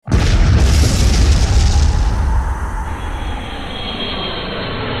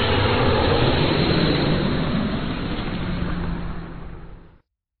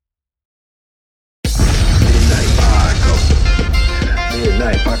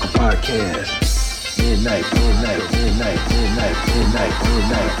Podcast. Midnight Paco.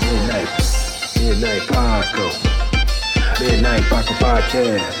 Midnight Paco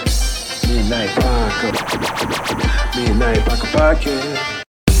Podcast. Midnight Paco. Midnight Paco Podcast.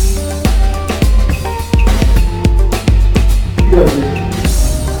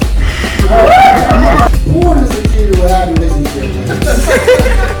 Born as a kid who had a relationship.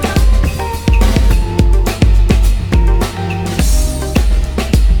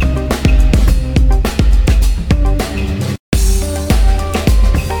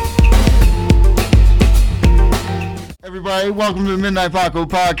 Everybody, welcome to the Midnight Paco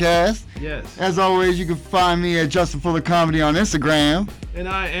Podcast. Yes. As always, you can find me at Justin Fuller Comedy on Instagram. And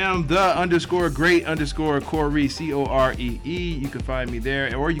I am the_great_ Corey, Coree. You can find me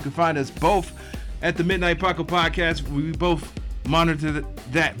there, or you can find us both at the Midnight Paco Podcast. We both monitor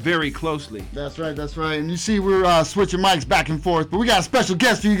that very closely. That's right. And you see we're switching mics back and forth, but we got a special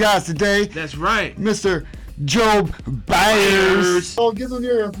guest for you guys today. That's right. Mr. Job Byers. So give them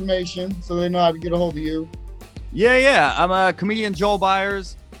your information so they know how to get a hold of you. Yeah. I'm a comedian, Joel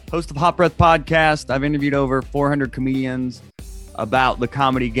Byers, host of Hot Breath Podcast. I've interviewed over 400 comedians about the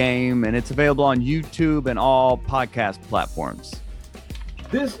comedy game, and it's available on YouTube and all podcast platforms.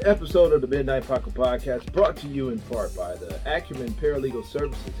 This episode of the Midnight Paco Podcast brought to you in part by the Acumen Paralegal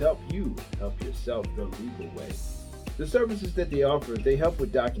Services. Help yourself the legal way. The services that they offer, they help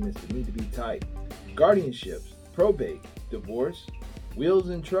with documents that need to be typed, guardianships, probate, divorce, wills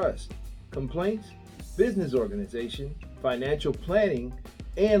and trust, complaints, business organization, financial planning,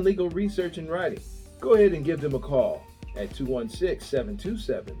 and legal research and writing. Go ahead and give them a call at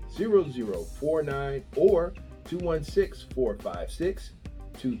 216-727-0049 or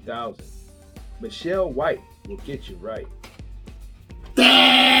 216-456-2000. Michelle White will get you right.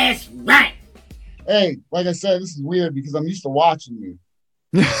 That's right. Hey, like I said, this is weird because I'm used to watching you.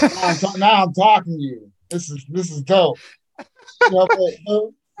 now I'm talking to you. This is dope.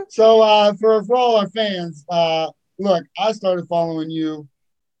 So for all our fans, look, I started following you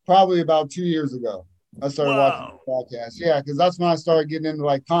probably about 2 years ago. I started watching the podcast. Yeah, because that's when I started getting into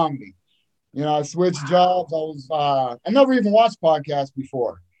like comedy. You know, I switched jobs. I never even watched podcasts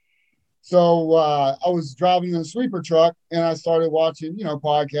before. So I was driving in a sweeper truck and I started watching,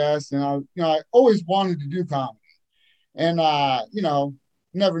 podcasts, and I always wanted to do comedy, and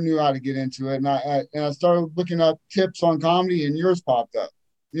never knew how to get into it. And I started looking up tips on comedy, and yours popped up.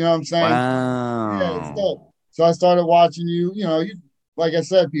 You know what I'm saying? Wow. Yeah, it's dope. So I started watching you. You, like I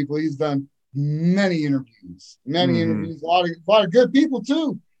said, he's done many interviews, a lot of good people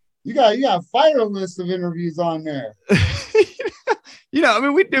too. You got a fire list of interviews on there.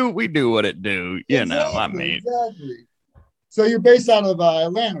 We do what it do. Exactly. So you're based out of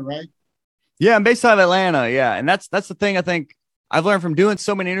Atlanta, right? Yeah, I'm based out of Atlanta. Yeah, and that's the thing I think I've learned from doing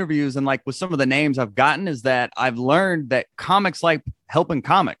so many interviews, and like with some of the names I've gotten, is that I've learned that comics like helping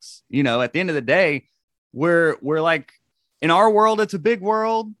comics. At the end of the day, we're like, in our world, it's a big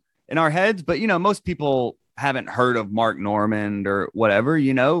world in our heads, but most people haven't heard of Mark Normand or whatever,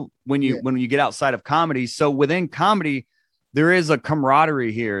 when you get outside of comedy. So within comedy, there is a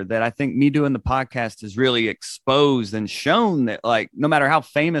camaraderie here that I think me doing the podcast has really exposed and shown that, like, no matter how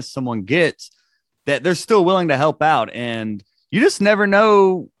famous someone gets, that they're still willing to help out. And you just never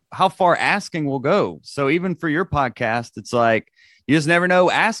know how far asking will go. So even for your podcast, it's like, you just never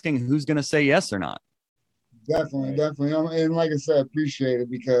know asking who's going to say yes or not. Definitely. And like I said, appreciate it,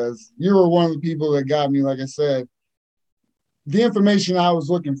 because you were one of the people that got me, like I said, the information I was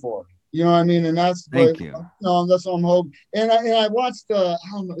looking for. You know what I mean? And that's Thank you. That's what I'm hoping. And I watched I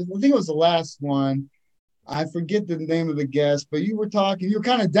think it was the last one. I forget the name of the guest, but you were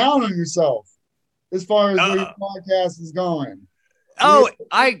kind of down on yourself as far as where your podcast is going. Oh,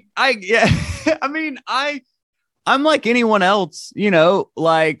 yeah. I'm like anyone else,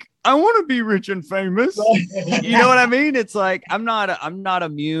 like, I want to be rich and famous. You know what I mean? It's like, I'm not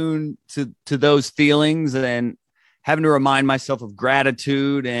immune to those feelings, and having to remind myself of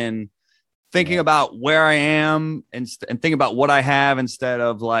gratitude and thinking about where I am and thinking about what I have instead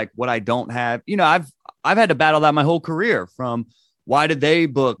of like what I don't have. I've had to battle that my whole career, from why did they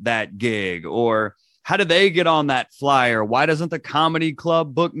book that gig, or how did they get on that flyer? Why doesn't the comedy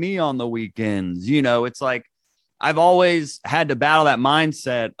club book me on the weekends? It's like, I've always had to battle that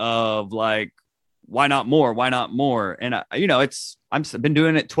mindset of like, why not more? Why not more? And I've been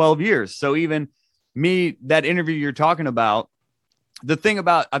doing it 12 years. So even me, that interview you're talking about, the thing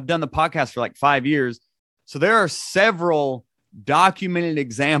about, I've done the podcast for like 5 years. So there are several documented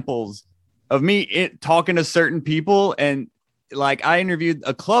examples of me talking to certain people, and like I interviewed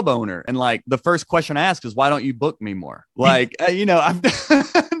a club owner, and like the first question I asked is, why don't you book me more? Like, you know, I've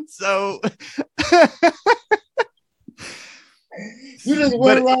done so. You just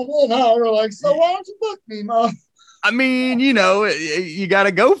went right in, huh? You're like, so why don't you book me, Mom? I mean, you know, you got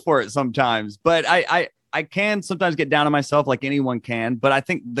to go for it sometimes, but I can sometimes get down on myself like anyone can. But I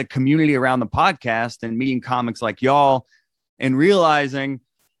think the community around the podcast and meeting comics like y'all and realizing,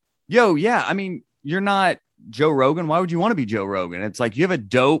 yeah, I mean, you're not Joe Rogan. Why would you want to be Joe Rogan? It's like you have a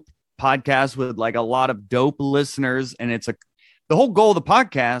dope podcast with like a lot of dope listeners. And the whole goal of the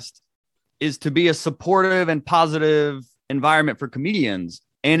podcast is to be a supportive and positive environment for comedians.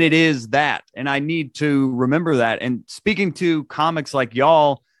 And it is that. And I need to remember that. And speaking to comics like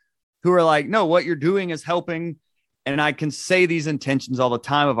y'all who are like, no, what you're doing is helping. And I can say these intentions all the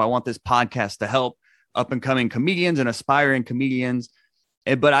time if I want this podcast to help up and coming comedians and aspiring comedians.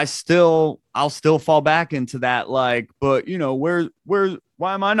 But I'll still fall back into that. Like, but you know,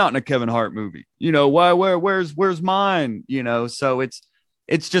 why am I not in a Kevin Hart movie? You know, where's mine? You know, so it's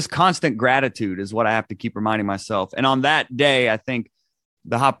just constant gratitude is what I have to keep reminding myself. And on that day, I think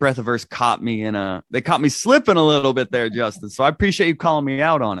the Hot Breathiverse caught me slipping a little bit there, Justin. So I appreciate you calling me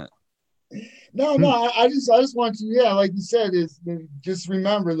out on it. No, I just want you, yeah, like you said, is just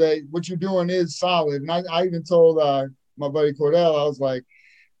remember that what you're doing is solid. And I even told my buddy Cordell, I was like,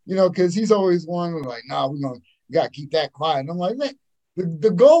 you know, because he's always one like, nah, we got to keep that quiet. And I'm like, man,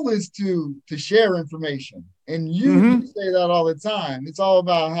 the goal is to share information. And you say that all the time. It's all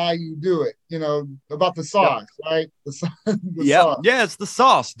about how you do it, you know, about the sauce, right? The sauce. Yeah, it's the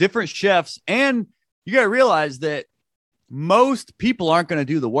sauce, different chefs. And you got to realize that most people aren't going to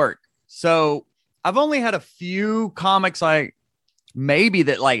do the work. So I've only had a few comics like maybe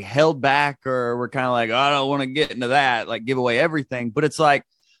that like held back or were kind of like, oh, I don't want to get into that, like give away everything. But it's like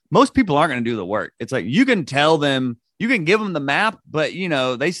most people aren't going to do the work. It's like you can tell them, you can give them the map, but you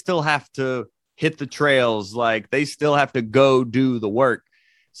know, they still have to hit the trails. Like they still have to go do the work.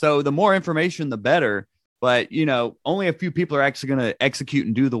 So the more information, the better. But, you know, only a few people are actually going to execute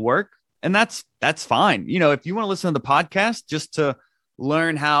and do the work. And that's fine. You know, if you want to listen to the podcast just to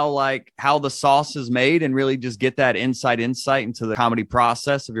learn how the sauce is made and really just get that insight into the comedy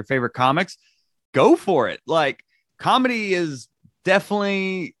process of your favorite comics, go for it. Like comedy is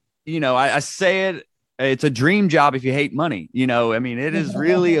definitely, you know, I say it's a dream job if you hate money. You know, I mean, it is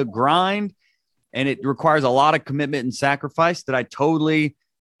really a grind and it requires a lot of commitment and sacrifice that I totally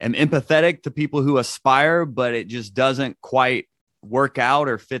am empathetic to people who aspire, but it just doesn't quite work out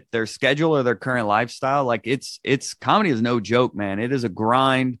or fit their schedule or their current lifestyle. Like it's comedy is no joke, man. It is a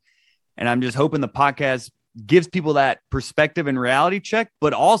grind. And I'm just hoping the podcast gives people that perspective and reality check,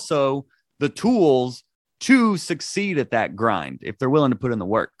 but also the tools to succeed at that grind if they're willing to put in the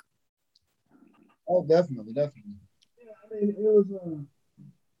work. Oh, definitely. Yeah, I mean, it was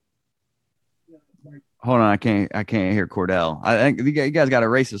hold on, I can't hear Cordell. I think you guys got a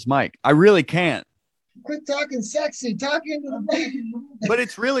racist mic. I really can't. Quit talking sexy, talking into the baby. But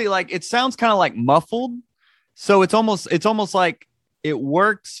it's really like it sounds kind of like muffled. So it's almost like it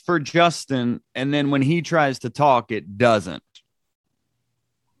works for Justin, and then when he tries to talk, it doesn't.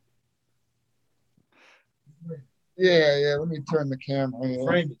 Yeah. Let me turn the camera.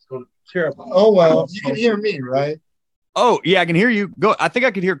 Frame is going to be terrible. Oh well, you can hear me, right? Oh yeah, I can hear you. Go. I think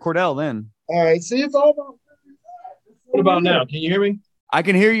I could hear Cordell then. All right. See, it's all about. What about now? Can you hear me? I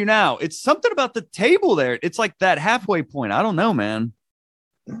can hear you now. It's something about the table there. It's like that halfway point. I don't know, man.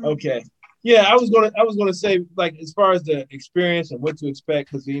 Okay. Yeah, I was gonna say, like, as far as the experience and what to expect,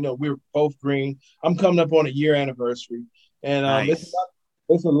 because you know we're both green. I'm coming up on a year anniversary, and Nice.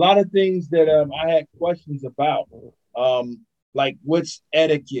 it's a lot of things that I had questions about, like what's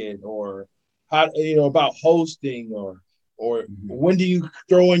etiquette or how about hosting or when do you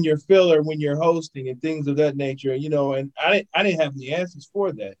throw in your filler when you're hosting and things of that nature, and I didn't have the answers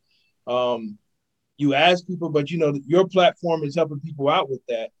for that. You ask people, but your platform is helping people out with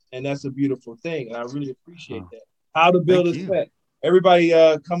that, and that's a beautiful thing, and I really appreciate that. How to build a set. Everybody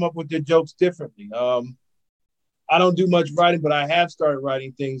come up with their jokes differently. I don't do much writing, but I have started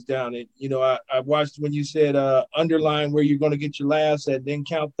writing things down. And I watched when you said underline where you're going to get your laughs at, then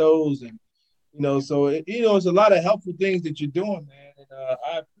count those, and so it's a lot of helpful things that you're doing, man.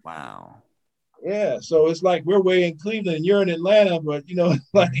 And Wow. Yeah, so it's like we're way in Cleveland and you're in Atlanta, but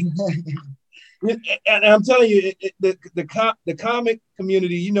like, and I'm telling you, the comic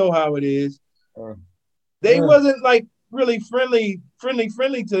community, you know how it is. They wasn't like really friendly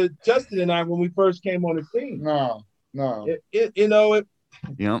to Justin and I when we first came on the scene. No.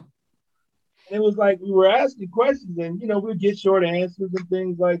 Yep. It was like we were asking questions and, we'd get short answers and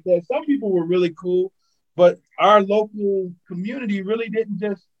things like that. Some people were really cool. but our local community really didn't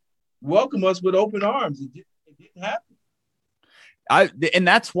just welcome us with open arms. It didn't happen. And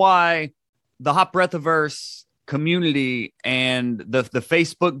that's why the Hot Breathiverse community and the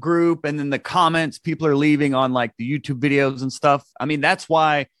Facebook group and then the comments people are leaving on like the YouTube videos and stuff. I mean, that's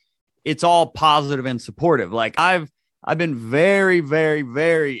why it's all positive and supportive. Like I've been very, very,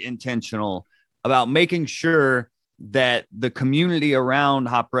 very intentional about making sure that the community around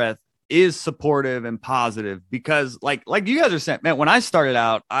Hot Breath is supportive and positive, because like you guys are saying, man, when I started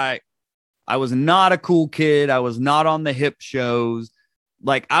out, I was not a cool kid. I was not on the hip shows.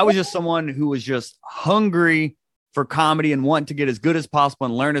 Like I was just someone who was just hungry for comedy and want to get as good as possible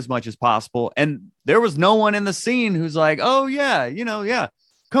and learn as much as possible. And there was no one in the scene who's like, oh yeah, yeah,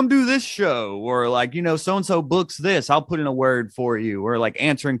 come do this show, or like, so-and-so books this, I'll put in a word for you, or like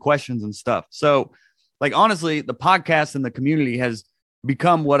answering questions and stuff. So like, honestly, the podcast and the community has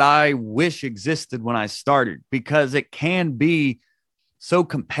become what I wish existed when I started, because it can be so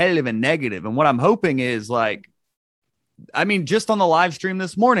competitive and negative. And what I'm hoping is like, I mean, just on the live stream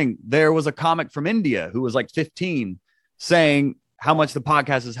this morning, there was a comic from India who was like 15 saying how much the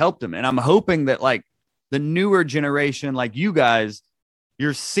podcast has helped him. And I'm hoping that like the newer generation, like you guys,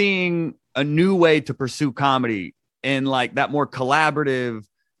 you're seeing a new way to pursue comedy and like that more collaborative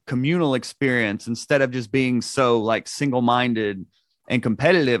communal experience, instead of just being so like single-minded and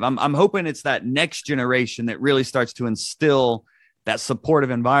competitive. I'm hoping it's that next generation that really starts to instill that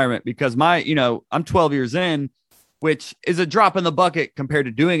supportive environment, because I'm 12 years in, which is a drop in the bucket compared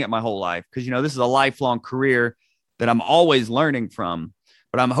to doing it my whole life. Cause this is a lifelong career that I'm always learning from,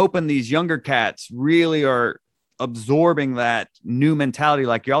 but I'm hoping these younger cats really are absorbing that new mentality,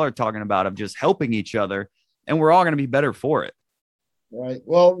 like y'all are talking about, of just helping each other, and we're all going to be better for it. Right.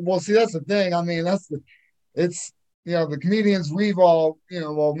 Well, see, that's the thing. I mean, the comedians we've all,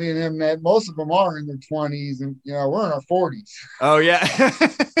 well, me and him met, most of them are in their 20s, and, we're in our 40s. Oh, yeah.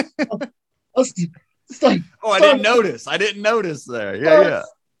 I didn't notice. I didn't notice there. Yeah.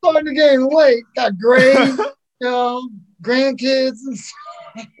 Starting to get late. Got grades, grandkids.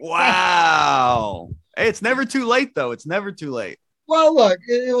 Wow. Hey, it's never too late, though. It's never too late. Well, look,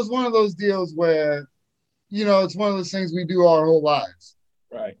 it was one of those deals where, it's one of those things we do our whole lives.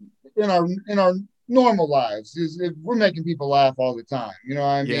 Right. In our normal lives, we're making people laugh all the time. You know what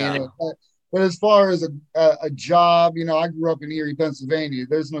I mean? Yeah. But as far as a job, I grew up in Erie, Pennsylvania.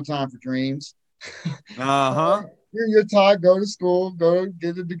 There's no time for dreams. Uh-huh. You're taught, go to school, go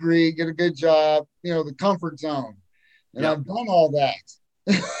get a degree, get a good job, the comfort zone. And I've done all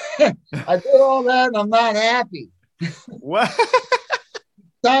that. I did all that and I'm not happy. What?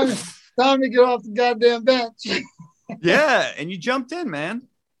 Time to get off the goddamn bench. Yeah, and you jumped in, man.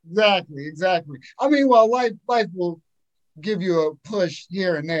 Exactly. I mean, well, life will give you a push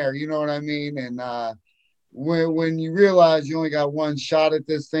here and there, you know what I mean? And when you realize you only got one shot at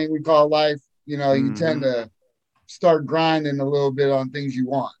this thing we call life, you tend to start grinding a little bit on things you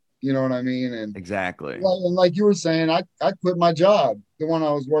want. You know what I mean? And exactly. And like you were saying, I quit my job, the one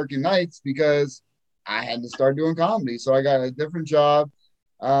I was working nights, because I had to start doing comedy. So I got a different job,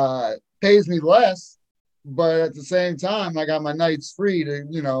 pays me less, but at the same time, I got my nights free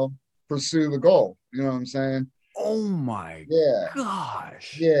to, pursue the goal. You know what I'm saying? Oh my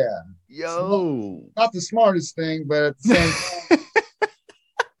gosh. Yeah. Yo. Not the smartest thing, but at the same time,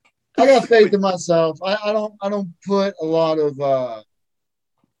 I got faith in myself. I don't put a lot of the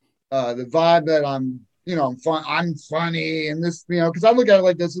vibe that I'm funny and this, because I look at it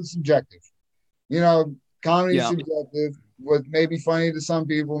like this, it's subjective. Comedy is subjective. What may be funny to some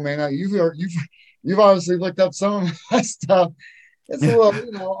people may not. You've obviously looked up some of my stuff. It's a little,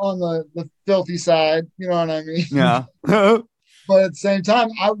 on the filthy side. You know what I mean? Yeah. But at the same time,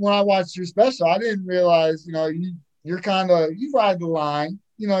 when I watched your special, I didn't realize, you're kind of, you ride the line.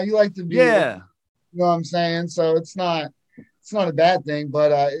 You like to be. Yeah. You know what I'm saying? So it's not a bad thing,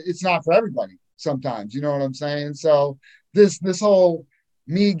 but it's not for everybody sometimes. You know what I'm saying? So this whole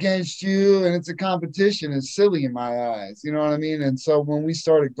me against you and it's a competition is silly in my eyes. You know what I mean? And so when we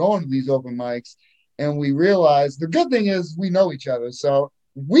started going to these open mics and we realized, the good thing is we know each other. So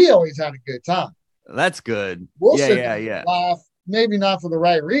we always had a good time. That's good. We'll laugh, maybe not for the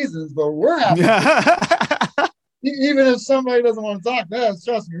right reasons, but we're having even if somebody doesn't want to talk to us,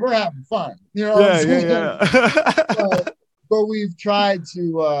 trust me, we're having fun. You know what I'm saying? Yeah. But we've tried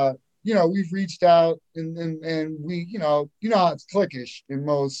to we've reached out and we, how it's cliquish in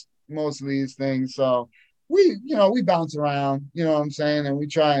most of these things. So we bounce around, you know what I'm saying? And we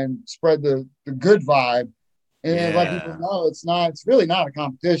try and spread the good vibe and let people know it's really not a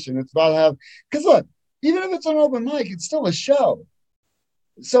competition. It's about because look, even if it's an open mic, it's still a show.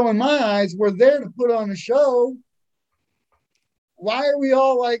 So in my eyes, we're there to put on a show. Why are we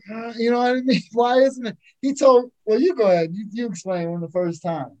all like, you know what I mean? Why isn't it? He told, well, you go ahead. You explain when the first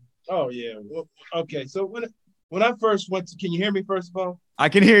time. Oh yeah. Well, okay. So when I first went to, can you hear me first of all? I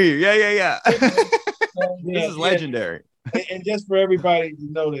can hear you. Yeah. Yeah, This is legendary. And just for everybody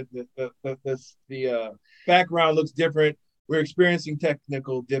to know that the background looks different. We're experiencing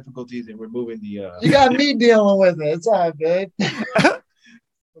technical difficulties and we're moving the. You got me dealing with it. It's all good.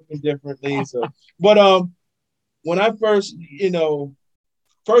 Differently. So, but when I first,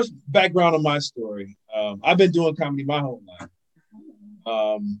 first background on my story, I've been doing comedy my whole life.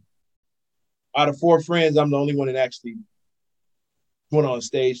 Out of 4 friends, I'm the only one that actually went on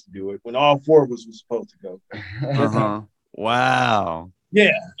stage to do it when all 4 of us were supposed to go. Uh-huh. Wow.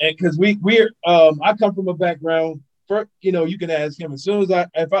 Yeah, and because I come from a background. You can ask him as soon as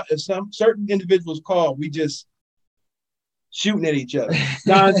if some certain individuals call, we just shooting at each other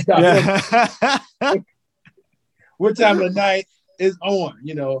nonstop. Yeah. What time of the night is on?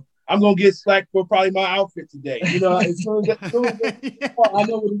 I'm gonna get slack for probably my outfit today. As soon as I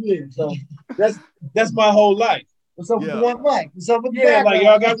know what it is. So that's my whole life. What's up with the one mic? What's up with the like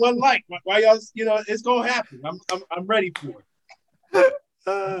y'all got one mic. Why y'all? It's gonna happen. I'm ready for it.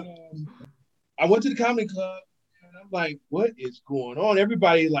 I went to the comedy club and I'm like, what is going on?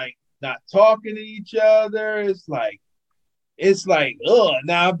 Everybody like not talking to each other. It's like,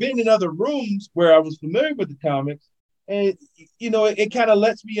 now I've been in other rooms where I was familiar with the comics, and it kind of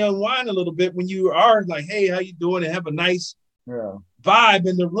lets me unwind a little bit when you are like, hey, how you doing? And have a nice vibe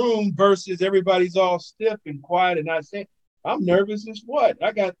in the room versus everybody's all stiff and quiet and not saying. I'm nervous as what?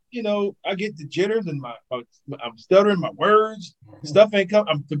 I got, I get the jitters and I'm stuttering my words. Stuff ain't come.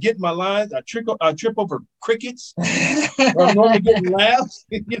 I'm forgetting my lines. I trip over crickets. Or I'm normally getting laughs.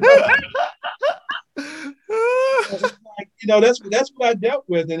 That's what I dealt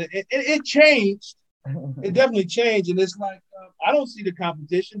with, and it changed. It definitely changed, and it's like I don't see the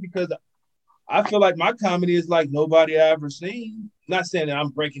competition because I feel like my comedy is like nobody I ever seen. Not saying that I'm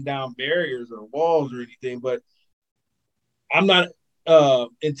breaking down barriers or walls or anything, but I'm not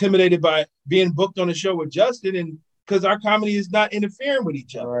intimidated by being booked on a show with Justin, and because our comedy is not interfering with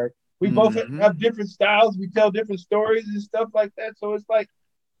each other. Right. We both have different styles. We tell different stories and stuff like that. So it's like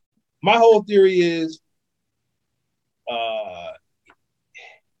my whole theory is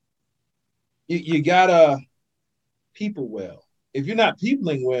you gotta people well. If you're not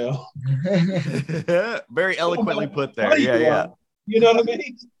peopling well, very eloquently put there. Yeah. You know what I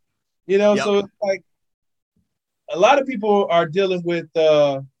mean? Yep. So it's like a lot of people are dealing with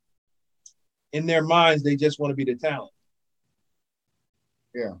in their minds they just want to be the talent.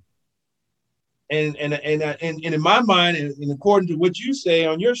 Yeah. And in my mind, and according to what you say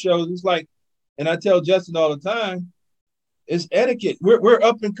on your shows, it's like, and I tell Justin all the time, it's etiquette. We're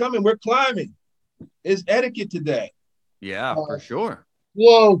up and coming. We're climbing. It's etiquette today. Yeah, for sure.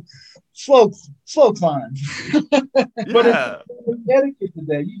 Slow climb. But it's etiquette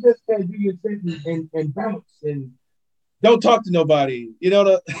today. You just can't do your thing and bounce and don't talk to nobody. You know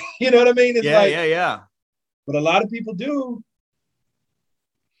what I mean? It's yeah. But a lot of people do.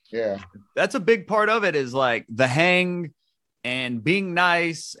 Yeah. That's a big part of it is like the hang and being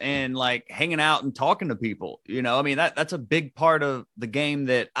nice and like hanging out and talking to people. I mean, that's a big part of the game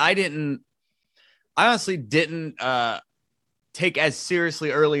that I honestly didn't take as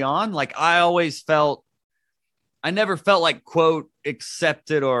seriously early on. Like I never felt like quote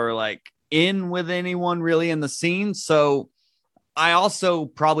accepted or like in with anyone really in the scene. So I also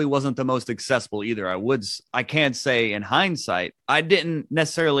probably wasn't the most accessible either. I can't say in hindsight, I didn't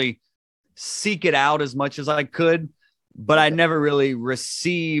necessarily seek it out as much as I could, but I never really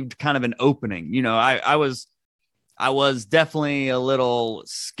received kind of an opening. I was definitely a little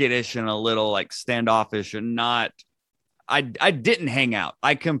skittish and a little like standoffish and I didn't hang out.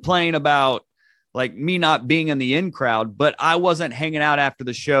 I complain about like me not being in the in crowd, but I wasn't hanging out after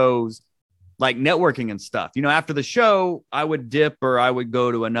the shows, like networking and stuff. After the show, I would dip or I would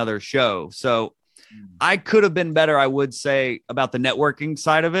go to another show. So I could have been better, I would say, about the networking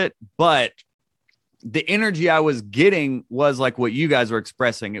side of it. But the energy I was getting was like what you guys were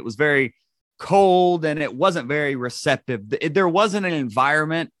expressing. It was very cold and it wasn't very receptive. There wasn't an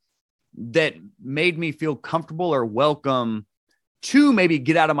environment that made me feel comfortable or welcome to maybe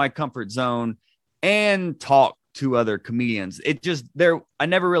get out of my comfort zone and talk to other comedians. I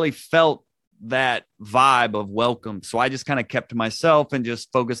never really felt that vibe of welcome. So I just kind of kept to myself and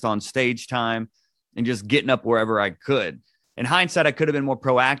just focused on stage time and just getting up wherever I could. In hindsight, I could have been more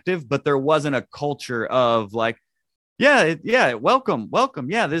proactive, but there wasn't a culture of like, welcome.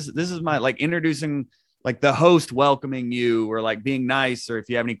 Yeah, this is my like introducing like the host welcoming you or like being nice, or if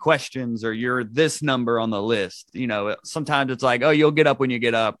you have any questions or you're this number on the list, you know, sometimes it's like, oh, you'll get up when you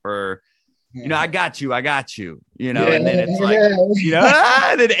get up, or, you know, I got you, you know, and then it's like, you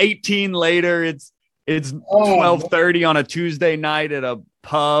know, then 18 later, it's 12:30 on a Tuesday night at a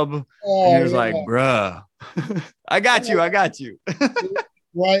pub. And he was like, bruh, I got you.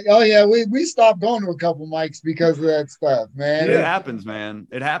 Right. Oh yeah. We stopped going to a couple mics because of that stuff, man. It happens, man.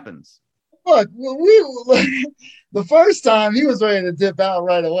 It happens. Look, the first time he was ready to dip out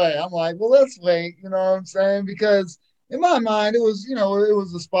right away. I'm like, well, let's wait. You know what I'm saying? Because in my mind, it was, you know, it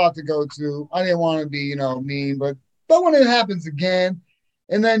was a spot to go to. I didn't want to be, you know, mean, but when it happens again,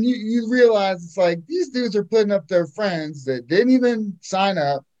 and then you realize it's like these dudes are putting up their friends that didn't even sign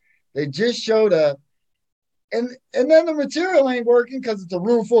up. They just showed up. And then the material ain't working because it's a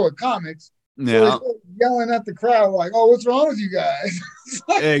room full of comics. Yeah. So yelling at the crowd like, "Oh, what's wrong with you guys?"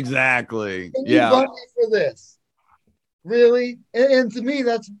 Like, exactly. You bought me for this, really? And to me,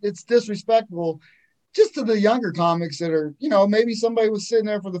 it's disrespectful, just to the younger comics that are, you know, maybe somebody was sitting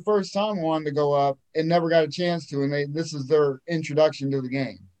there for the first time wanting to go up and never got a chance to, and this is their introduction to the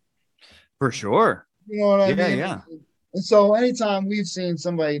game. For sure. You know what I mean? Yeah. And so anytime we've seen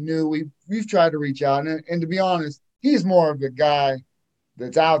somebody new, we've tried to reach out. And to be honest, he's more of the guy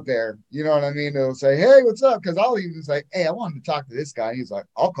that's out there. You know what I mean? They'll say, "Hey, what's up?" Because I'll even say, "Hey, I wanted to talk to this guy." He's like,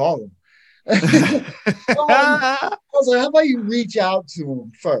 "I'll call him." I was like, "How about you reach out to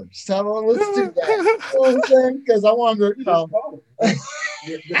him first? Let's do that." You know what I'm saying? Because I wanted to, you know.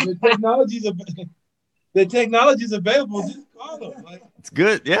 the technology's available. Just call them. Like, it's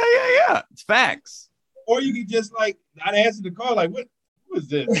good. Yeah. It's facts. Or you could just like not answer the call. Like, what was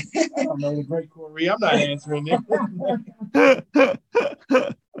this? I don't know the great Corey. I'm not answering it.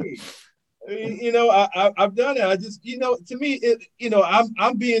 You know, I've done it. I just, you know, to me, you know,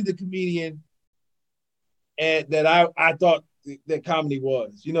 I'm being the comedian, and that I thought that comedy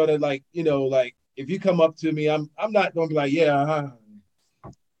was. You know, that like, you know, like if you come up to me, I'm not gonna be like, yeah,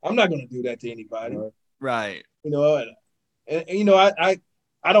 I'm not gonna do that to anybody. Right. You know, and you know, I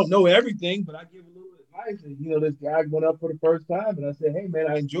don't know everything, but I give a little advice. And, you know, this guy went up for the first time, and I said, "Hey, man,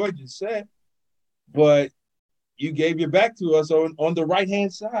 I enjoyed your set, but you gave your back to us on the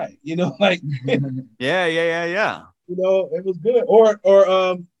right-hand side." You know, like yeah. You know, it was good. Or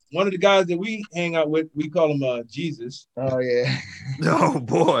one of the guys that we hang out with, we call him Jesus. Oh yeah. Oh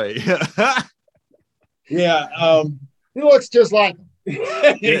boy. Yeah. He looks just like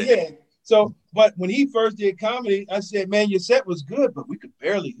him. Yeah. So, but when he first did comedy, I said, "Man, your set was good, but we could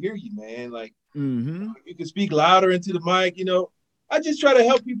barely hear you, man. Like, you could speak louder into the mic." You know, I just try to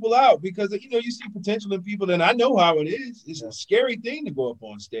help people out because, you know, you see potential in people, and I know how it is. It's a scary thing to go up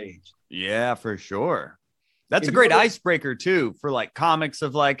on stage. Yeah, for sure. That's a great icebreaker too for like comics,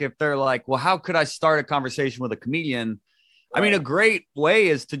 of like, if they're like, well, how could I start a conversation with a comedian? Right. I mean, a great way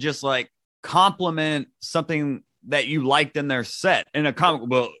is to just like compliment something that you liked in their set in a comic.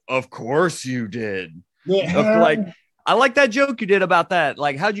 Well, of course you did. Yeah. Like, I like that joke you did about that.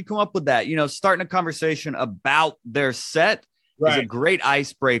 Like, how'd you come up with that? You know, starting a conversation about their set is a great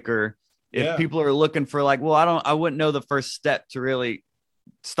icebreaker. If people are looking for like, well, I wouldn't know the first step to really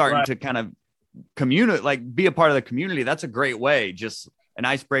starting to kind of communicate, like be a part of the community. That's a great way. Just an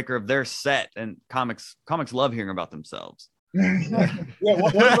icebreaker of their set, and comics love hearing about themselves. One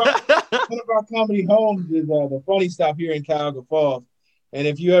of our comedy homes is the Funny Stop here in Cuyahoga Falls. And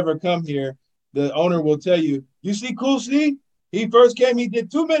if you ever come here, the owner will tell you, "You see Cool C? He first came, he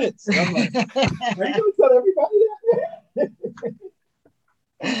did 2 minutes." And I'm like, "Are you going to tell everybody that?"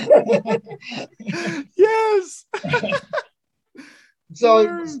 Yes.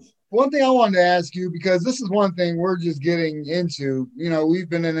 So one thing I wanted to ask you, because this is one thing we're just getting into, you know, we've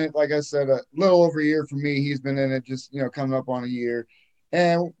been in it, like I said, a little over a year for me. He's been in it just, you know, coming up on a year.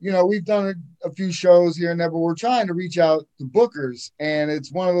 And, you know, we've done a few shows here and there, but we're trying to reach out to bookers. And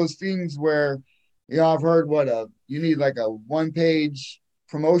it's one of those things where, you know, I've heard you need like a 1-page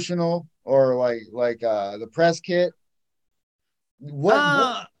promotional or like the press kit. What's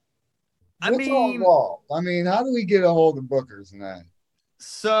all involved? I mean, how do we get a hold of bookers and that?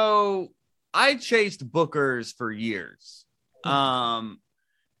 So I chased bookers for years. And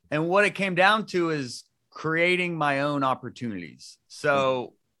what it came down to is creating my own opportunities.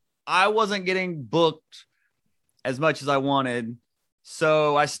 So I wasn't getting booked as much as I wanted.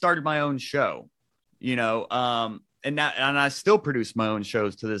 So I started my own show, you know, and I still produce my own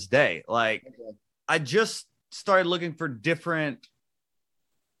shows to this day. Like, I just started looking for different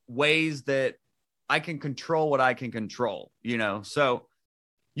ways that I can control what I can control, you know? So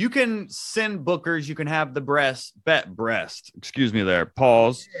you can send bookers, you can have the breast, excuse me there,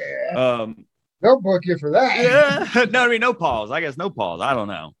 pause. They'll book you for that. Yeah. No, I mean, no pause. I guess no pause. I don't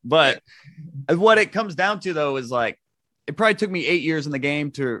know. But what it comes down to, though, is like, it probably took me 8 years in the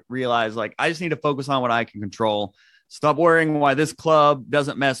game to realize, like, I just need to focus on what I can control. Stop worrying why this club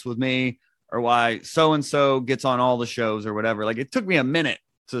doesn't mess with me or why so-and-so gets on all the shows or whatever. Like, it took me a minute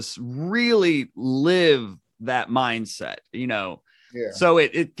to really live that mindset, you know? Yeah. So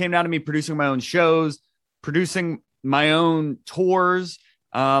it came down to me producing my own shows, producing my own tours,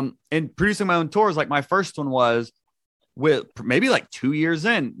 and producing my own tours. Like my first one was with maybe like 2 years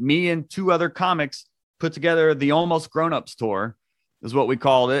in, me and two other comics put together the Almost Grown-Ups tour is what we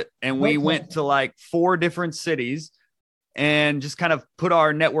called it. And we went to like 4 different cities and just kind of put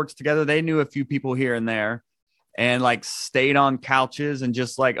our networks together. They knew a few people here and there and like stayed on couches and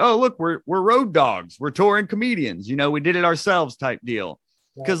just like, oh, look, we're road dogs. We're touring comedians. You know, we did it ourselves type deal.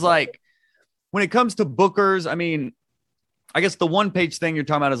 Because like when it comes to bookers, I mean, I guess the one-page thing you're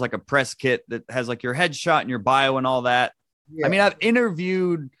talking about is like a press kit that has like your headshot and your bio and all that. Yeah. I mean, I've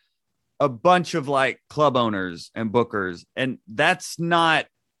interviewed a bunch of like club owners and bookers, and that's not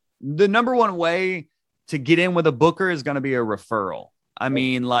the number one way to get in with a booker is going to be a referral. I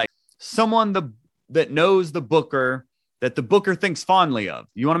mean, like someone that knows the booker that the booker thinks fondly of.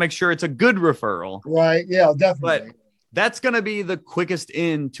 You want to make sure it's a good referral. Right. Yeah, definitely. But that's going to be the quickest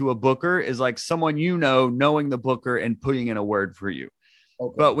in to a booker is like someone, you know, knowing the booker and putting in a word for you.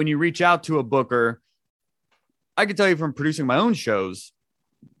 Okay. But when you reach out to a booker, I can tell you from producing my own shows,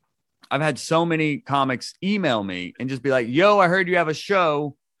 I've had so many comics email me and just be like, yo, I heard you have a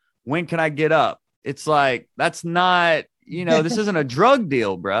show. When can I get up? It's like, that's not, you know, this isn't a drug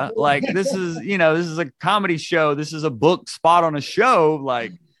deal, bruh. Like this is, you know, this is a comedy show. This is a book spot on a show.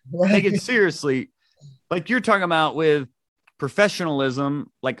 Like take it seriously. Like you're talking about with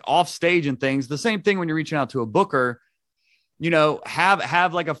professionalism, like off stage and things, the same thing when you're reaching out to a booker, you know,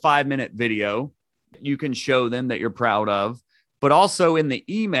 have like a 5-minute video you can show them that you're proud of, but also in the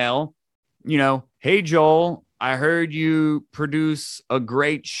email, you know, hey, Joel, I heard you produce a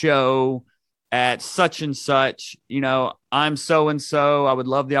great show at such and such, you know, I'm so-and-so. I would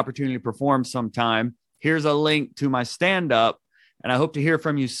love the opportunity to perform sometime. Here's a link to my stand-up and I hope to hear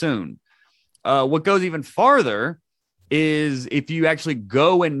from you soon. What goes even farther is if you actually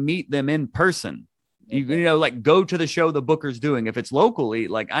go and meet them in person, you know, like go to the show the booker's doing. If it's locally,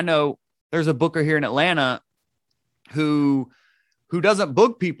 like I know there's a booker here in Atlanta who doesn't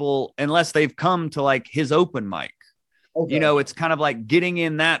book people unless they've come to like his open mic. Okay. You know, it's kind of like getting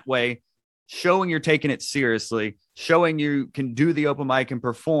in that way, showing you're taking it seriously, showing you can do the open mic and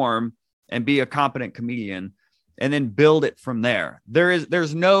perform and be a competent comedian and then build it from there.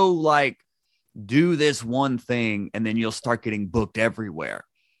 There's no like, do this one thing and then you'll start getting booked everywhere.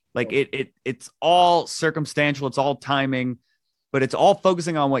 Like it's all circumstantial. It's all timing, but it's all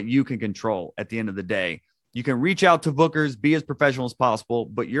focusing on what you can control at the end of the day. You can reach out to bookers, be as professional as possible,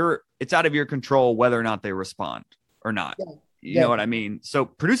 but it's out of your control whether or not they respond or not. Yeah. You know what I mean? So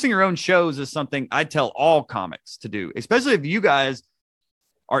producing your own shows is something I tell all comics to do, especially if you guys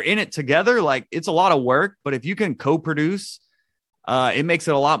are in it together. Like it's a lot of work, but if you can co-produce, it makes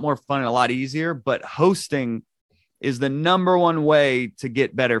it a lot more fun and a lot easier. But hosting is the number one way to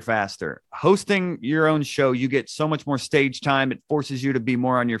get better faster. Hosting your own show, you get so much more stage time. It forces you to be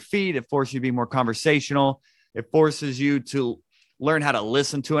more on your feet. It forces you to be more conversational. It forces you to learn how to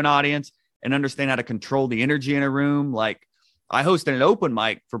listen to an audience and understand how to control the energy in a room. Like I hosted an open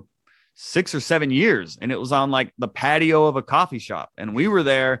mic for 6 or 7 years, and it was on like the patio of a coffee shop. And we were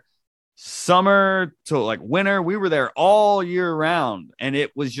there summer to like winter. We were there all year round. And it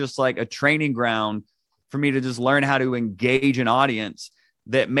was just like a training ground for me to just learn how to engage an audience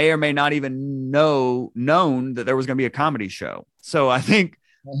that may or may not even known that there was going to be a comedy show. So I think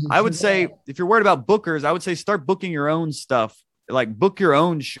I would say if you're worried about bookers, I would say start booking your own stuff, like book your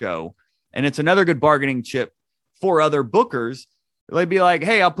own show. And it's another good bargaining chip for other bookers. They'd be like,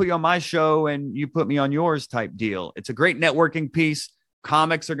 hey, I'll put you on my show and you put me on yours type deal. It's a great networking piece.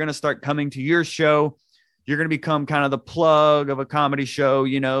 Comics are going to start coming to your show. You're going to become kind of the plug of a comedy show,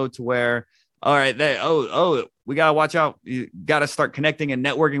 you know, to where, all right, we got to watch out. You got to start connecting and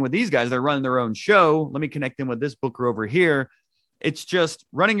networking with these guys. They're running their own show. Let me connect them with this booker over here. It's just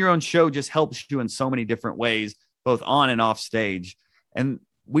running your own show just helps you in so many different ways, both on and off stage. And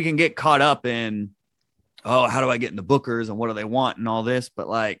we can get caught up in, oh, how do I get into bookers and what do they want and all this? But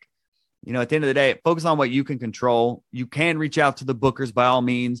like, you know, at the end of the day, focus on what you can control. You can reach out to the bookers by all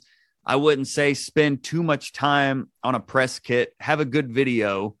means. I wouldn't say spend too much time on a press kit. Have a good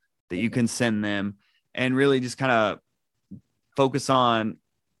video that you can send them and really just kind of focus on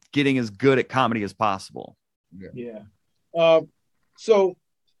getting as good at comedy as possible. Yeah. So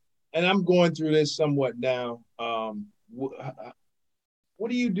and I'm going through this somewhat now. What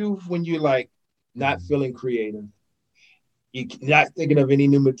do you do when you're like not feeling creative? You're not thinking of any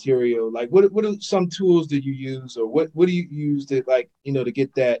new material. Like, what are some tools that you use, or what do you use to, like,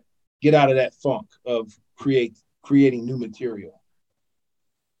 to get out of that funk of creating new material?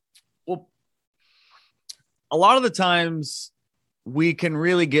 Well, a lot of the times we can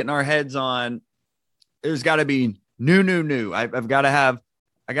really get in our heads on there's got to be new. I've got to have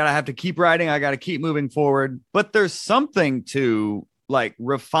to keep writing. I got to keep moving forward. But there's something to like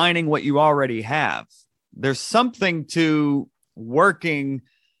refining what you already have. There's something to working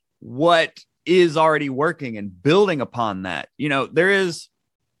what is already working and building upon that. There's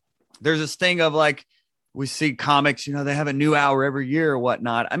this thing of like, we see comics, they have a new hour every year or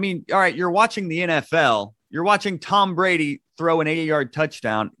whatnot. I mean, all right, you're watching the NFL, you're watching Tom Brady throw an 80-yard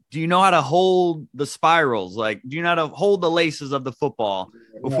touchdown. Do you know how to hold the spirals? Like, do you know how to hold the laces of the football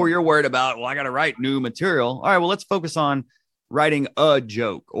before you're worried about, well, I got to write new material? All right, well, let's focus on writing a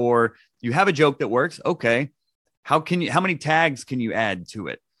joke. Or you have a joke that works. Okay. How many tags can you add to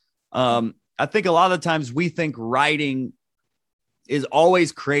it? I think a lot of the times we think writing is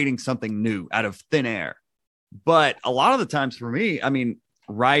always creating something new out of thin air. But a lot of the times for me, I mean,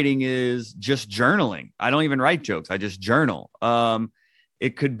 writing is just journaling. I don't even write jokes. I just journal.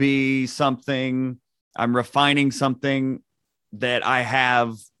 It could be something, I'm refining something that I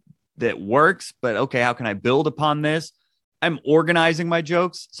have that works, but okay, how can I build upon this? I'm organizing my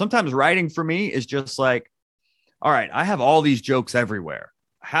jokes. Sometimes writing for me is just like, all right, I have all these jokes everywhere.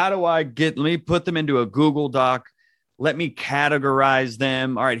 How do let me put them into a Google Doc. Let me categorize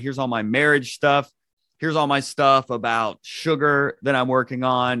them. All right, here's all my marriage stuff. Here's all my stuff about sugar that I'm working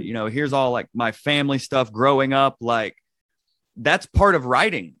on. Here's all like my family stuff growing up. Like, that's part of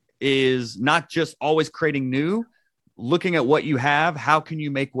writing, is not just always creating new, looking at what you have. How can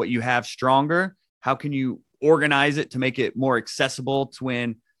you make what you have stronger? How can you organize it to make it more accessible to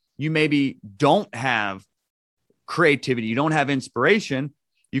when you maybe don't have creativity, you don't have inspiration?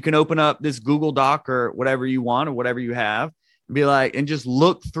 You can open up this Google Doc or whatever you want or whatever you have and be like, and just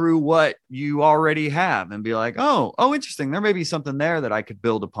look through what you already have and be like, oh, interesting. There may be something there that I could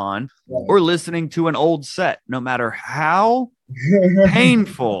build upon. Right. Or listening to an old set, no matter how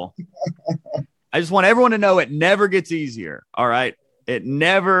painful. I just want everyone to know it never gets easier. All right.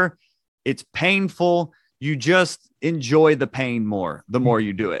 It's painful. You just enjoy the pain more, the more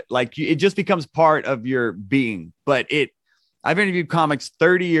you do it. Like, it just becomes part of your being. But I've interviewed comics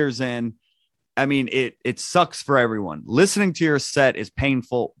 30 years in. I mean, it sucks for everyone. Listening to your set is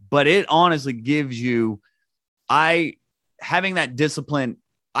painful, but it honestly gives you, having that discipline.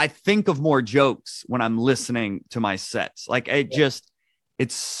 I think of more jokes when I'm listening to my sets. Like, it's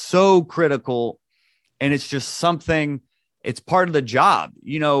so critical. And it's just something, it's part of the job.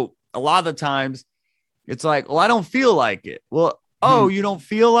 A lot of the times it's like, well, I don't feel like it. Well, you don't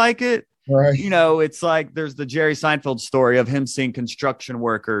feel like it? Right. It's like there's the Jerry Seinfeld story of him seeing construction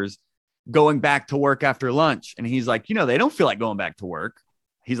workers going back to work after lunch. And he's like, they don't feel like going back to work.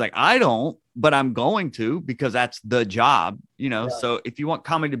 He's like, I don't, but I'm going to, because that's the job, Yeah. So if you want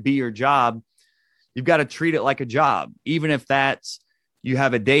comedy to be your job, you've got to treat it like a job, even if that's, you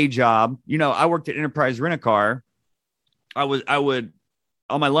have a day job. I worked at Enterprise Rent-A-Car. I would,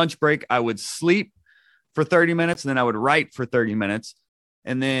 on my lunch break, I would sleep for 30 minutes and then I would write for 30 minutes.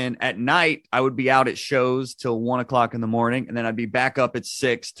 And then at night, I would be out at shows till 1 o'clock in the morning. And then I'd be back up at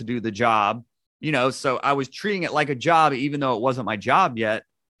 6 to do the job, so I was treating it like a job, even though it wasn't my job yet.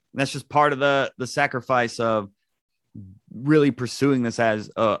 And that's just part of the sacrifice of really pursuing this as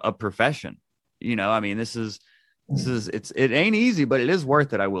a profession. I mean, it ain't easy, but it is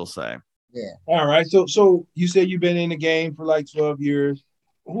worth it, I will say. Yeah. All right. So you said you've been in the game for like 12 years.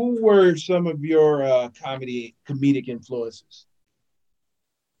 Who were some of your comedic influences?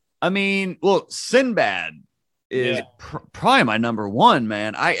 I mean, well, Sinbad is probably my number one,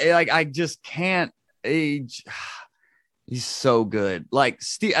 man. I just can't age. He's so good. Like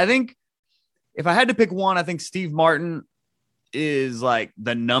Steve, I think if I had to pick one, I think Steve Martin is like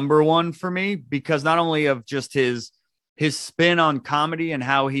the number one for me, because not only of just his spin on comedy and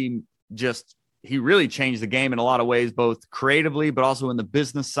how he really changed the game in a lot of ways, both creatively, but also in the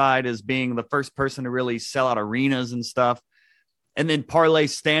business side, as being the first person to really sell out arenas and stuff. And then parlay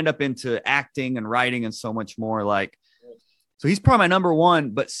stand up into acting and writing and so much more. Like, so he's probably my number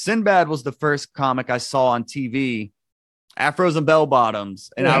one, but Sinbad was the first comic I saw on TV, afros and bell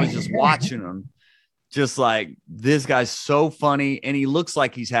bottoms. And I was just watching him, just like, this guy's so funny. And he looks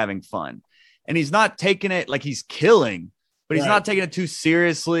like he's having fun, and he's not taking it like he's killing, but he's not taking it too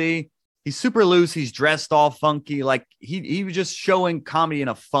seriously. he's super loose. He's dressed all funky. Like he was just showing comedy in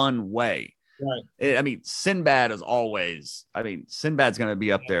a fun way. Right. I mean, Sinbad is always, Sinbad's going to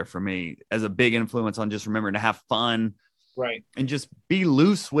be up there for me as a big influence on just remembering to have fun. Right. And just be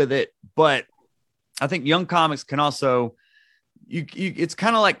loose with it. But I think young comics can also, it's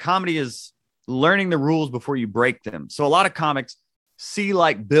kind of like comedy is learning the rules before you break them. So a lot of comics see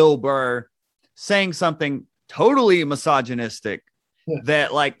like Bill Burr saying something totally misogynistic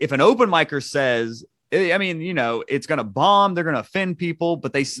that, like, if an open micer says, I mean, you know, it's going to bomb, they're going to offend people,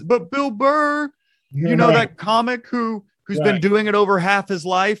 but Bill Burr, you know, that comic who's been doing it over half his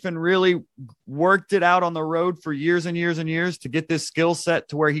life and really worked it out on the road for years and years and years to get this skill set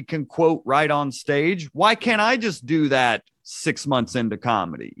to where he can quote right on stage. Why can't I just do that 6 months into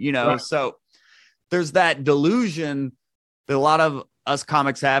comedy? You know, so there's that delusion that a lot of us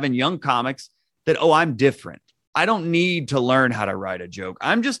comics have, and young comics, that, oh, I'm different. I don't need to learn how to write a joke.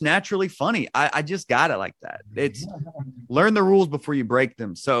 I'm just naturally funny. I just got it like that. It's learn the rules before you break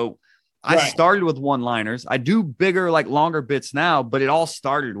them. So I started with one-liners. I do bigger, like longer bits now, but it all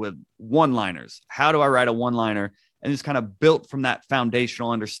started with one-liners. How do I write a one-liner? And it's kind of built from that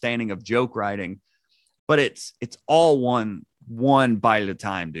foundational understanding of joke writing. But it's all one bite at a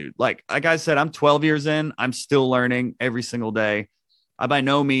time, dude. Like I said, I'm 12 years in. I'm still learning every single day. I by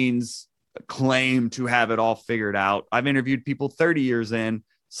no means claim to have it all figured out. I've interviewed people 30 years in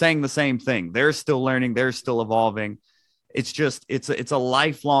saying the same thing. They're still learning. They're still evolving. It's just, it's a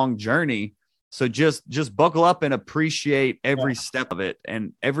lifelong journey. So just buckle up and appreciate every step of it,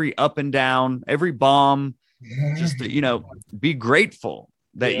 and every up and down, every bomb, just to, you know, be grateful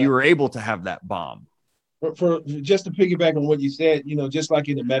that you were able to have that bomb. For just to piggyback on what you said, you know, just like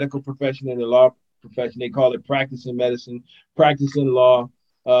in the medical profession and the law profession, they call it practicing medicine, practicing law.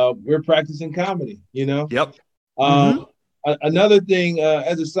 We're practicing comedy, you know? Yep. Another thing,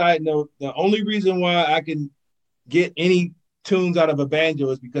 as a side note, the only reason why I can get any tunes out of a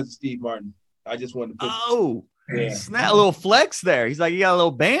banjo is because of Steve Martin. I just wanted to put snap, a little flex there. He's like, you got a little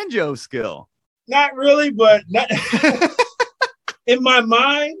banjo skill. Not really, but in my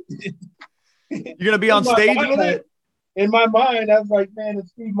mind. You're going to be on stage with it? In my mind, I was like, man, if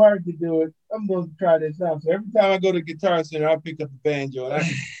Steve Martin could do it, I'm going to try this out. So every time I go to Guitar Center, I pick up the banjo and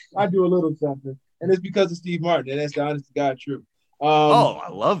I do a little something. And it's because of Steve Martin. And that's the honest to God truth. I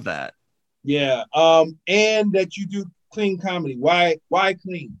love that. Yeah. And that you do clean comedy. Why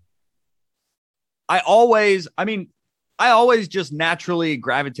clean? I always just naturally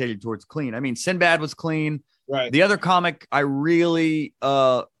gravitated towards clean. I mean, Sinbad was clean. Right. The other comic I really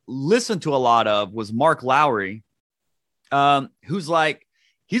listened to a lot of was Mark Lowry, who's like,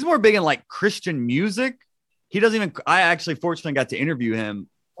 he's more big in like Christian music. I actually fortunately got to interview him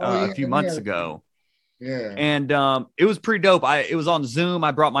a few months ago. Yeah. And it was pretty dope. It was on Zoom.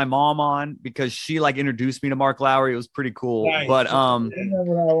 I brought my mom on because she like introduced me to Mark Lowry. It was pretty cool. Nice. But I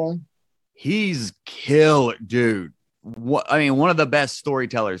remember that one. he's killer, dude. One of the best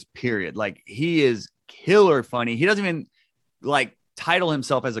storytellers, period. Like, he is killer funny. He doesn't even like title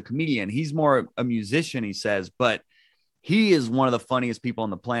himself as a comedian. He's more a musician, he says, but he is one of the funniest people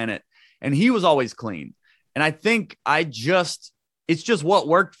on the planet. And he was always clean. And I think it's just what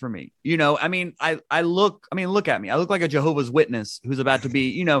worked for me. You know, look at me. I look like a Jehovah's Witness who's about to be,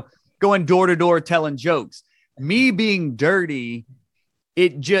 you know, going door to door telling jokes. Me being dirty,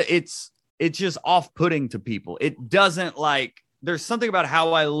 it's just off-putting to people. It doesn't, like, there's something about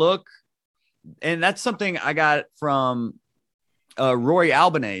how I look. And that's something I got from Rory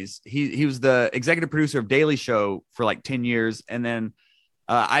Albanese. He was the executive producer of Daily Show for like 10 years. And then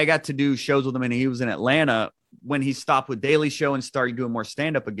I got to do shows with him, and he was in Atlanta when he stopped with Daily Show and started doing more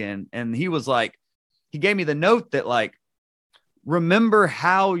stand-up again. And he was like, he gave me the note that, like, remember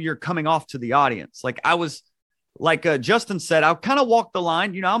how you're coming off to the audience. Like, I was, like Justin said, I'll kind of walk the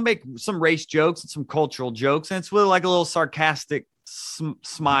line. You know, I'll make some race jokes and some cultural jokes, and it's with like a little sarcastic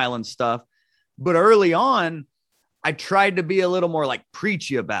smile and stuff. But early on, I tried to be a little more like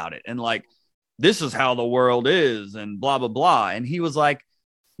preachy about it, and like, this is how the world is, and blah, blah, blah. And he was like,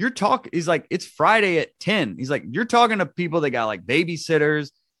 he's like, it's Friday at 10. He's like, you're talking to people that got like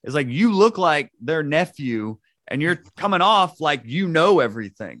babysitters. It's like, you look like their nephew, and you're coming off like, you know,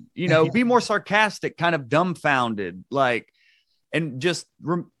 everything, you know, be more sarcastic, kind of dumbfounded, like, and just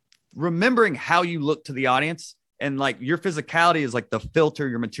remembering how you look to the audience, and like, your physicality is like the filter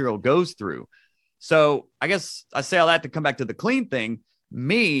your material goes through. So I guess I say all that to come back to the clean thing.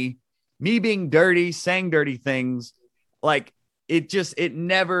 Me being dirty, saying dirty things, like, it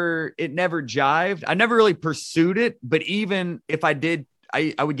never jived. I never really pursued it, but even if I did,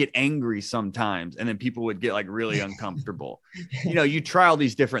 I would get angry sometimes, and then people would get like really uncomfortable. You try all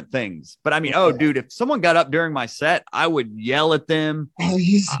these different things. But I mean, oh, dude, if someone got up during my set, I would yell at them.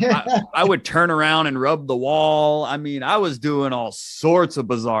 I would turn around and rub the wall. I mean, I was doing all sorts of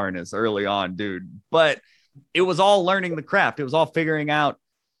bizarreness early on, dude. But it was all learning the craft. It was all figuring out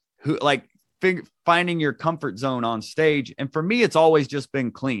finding your comfort zone on stage. And for me, it's always just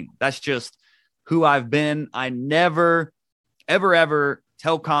been clean. That's just who I've been. I never, ever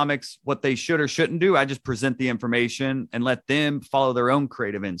tell comics what they should or shouldn't do. I just present the information and let them follow their own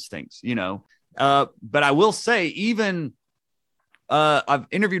creative instincts, But I will say, even I've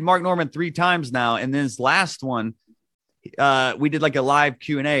interviewed Mark Norman 3 times now. And then his last one, we did like a live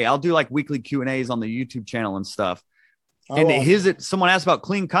Q&A. I'll do like weekly Q&As on the YouTube channel and stuff. And someone asked about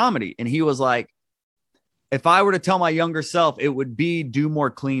clean comedy, and he was like, if I were to tell my younger self, it would be do more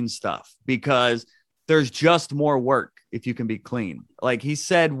clean stuff, because there's just more work if you can be clean. Like he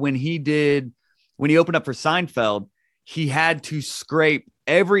said, when he opened up for Seinfeld, he had to scrape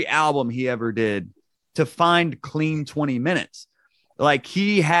every album he ever did to find clean 20 minutes. Like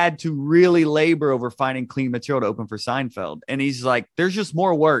he had to really labor over finding clean material to open for Seinfeld. And he's like, there's just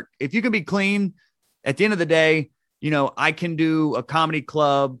more work. If you can be clean at the end of the day, I can do a comedy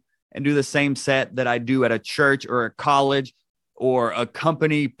club and do the same set that I do at a church or a college or a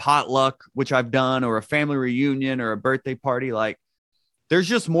company potluck, which I've done, or a family reunion or a birthday party. Like there's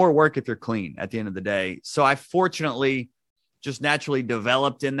just more work if you're clean at the end of the day. So I fortunately just naturally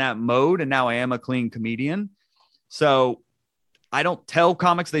developed in that mode. And now I am a clean comedian. So I don't tell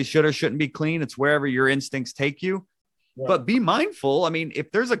comics they should or shouldn't be clean. It's wherever your instincts take you, but be mindful. I mean,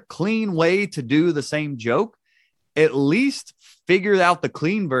 if there's a clean way to do the same joke, at least figure out the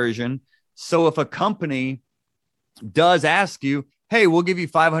clean version. So if a company does ask you, hey, we'll give you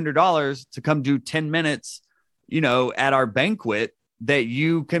 $500 to come do 10 minutes, at our banquet, that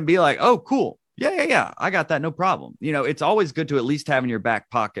you can be like, oh, cool. Yeah. I got that. No problem. It's always good to at least have in your back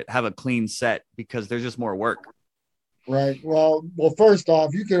pocket, have a clean set, because there's just more work. Right. Well, first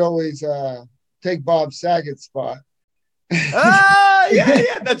off, you could always take Bob Saget's spot.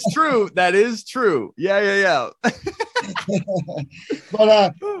 Yeah, that's true. That is true. Yeah.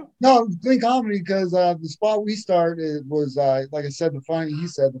 But no, clean comedy, because the spot we started was like I said, the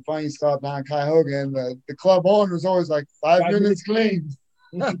funny stop down Cuyahoga, and the club owner was always like 5 minutes clean.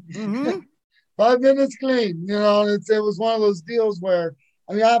 Mm-hmm. 5 minutes clean. It was one of those deals where,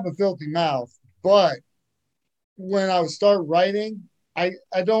 I mean, I have a filthy mouth, but when I would start writing, I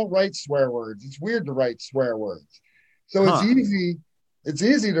don't write swear words. It's weird to write swear words. So it's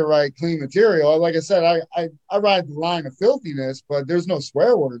easy to write clean material. Like I said, I ride the line of filthiness, but there's no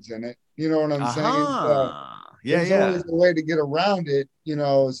swear words in it. You know what I'm saying? There's always a way to get around it,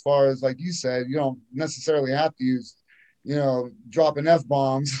 as far as, like you said, you don't necessarily have to use, dropping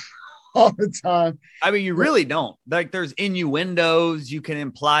F-bombs all the time. I mean, you really don't. Like there's innuendos. You can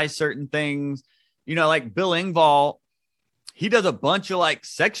imply certain things, like Bill Engvall. He does a bunch of like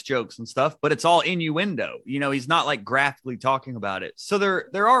sex jokes and stuff, but it's all innuendo. He's not like graphically talking about it. So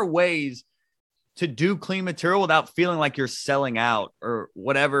there are ways to do clean material without feeling like you're selling out or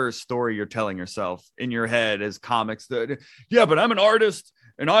whatever story you're telling yourself in your head as comics. Yeah, but I'm an artist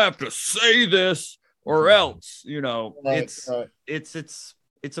and I have to say this or else, it's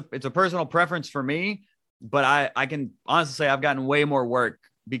a personal preference for me, but I can honestly say I've gotten way more work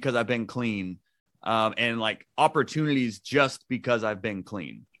because I've been clean. And like opportunities just because I've been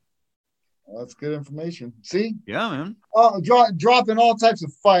clean. Well, that's good information. See? Yeah, man. Dropping all types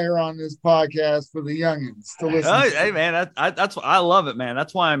of fire on this podcast for the youngins to listen. Hey, man, that's I love it, man.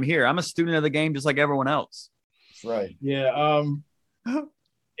 That's why I'm here. I'm a student of the game, just like everyone else. That's right. Yeah.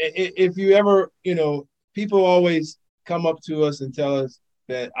 If you ever, people always come up to us and tell us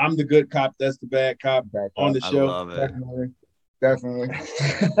that I'm the good cop, that's the bad cop on the show. I love it. Definitely.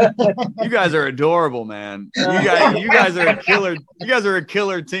 You guys are adorable, man. You guys are a killer. You guys are a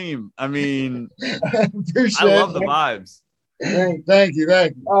killer team. I mean, I love the vibes. Thank you.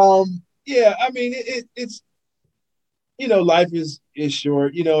 Yeah, I mean, it's life is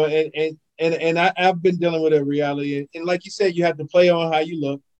short, and I've been dealing with a reality, and like you said, you have to play on how you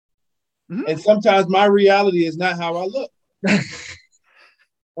look, and sometimes my reality is not how I look,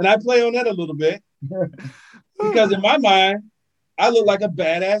 and I play on that a little bit because in my mind, I look like a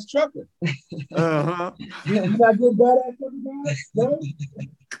badass trucker. Uh-huh. You not good badass trucker,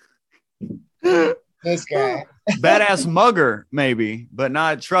 no? This guy. Badass mugger, maybe, but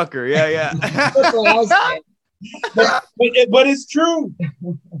not trucker. Yeah. but it's true.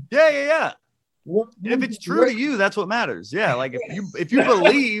 Yeah. If it's true to you, that's what matters. Yeah, like if you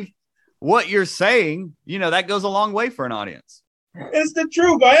believe what you're saying, that goes a long way for an audience. It's the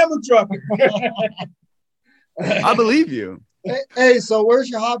truth. I am a trucker. I believe you. Hey, so where's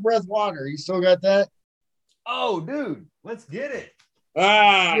your hot breath water? You still got that? Oh, dude, let's get it.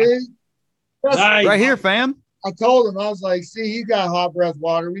 See? Nice. Right here, fam. I told him, I was like, see, he got hot breath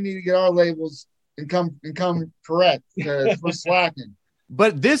water. We need to get our labels and come correct because we're slacking.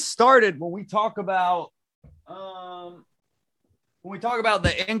 But this started when we talk about the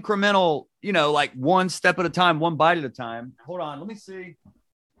incremental, like one step at a time, one bite at a time. Hold on, let me see.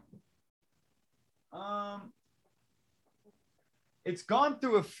 It's gone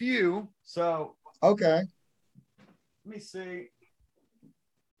through a few, so Okay. let me see.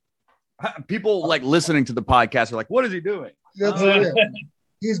 People like listening to the podcast are like, "What is he doing?" That's it.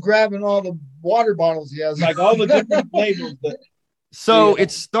 He's grabbing all the water bottles he has. Like all the different labels. So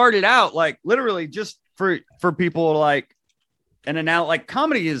it started out like literally just for people like, and now like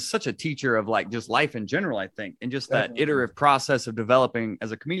comedy is such a teacher of like just life in general, I think, and just that iterative process of developing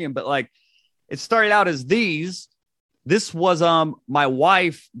as a comedian. But like, it started out as these. This was my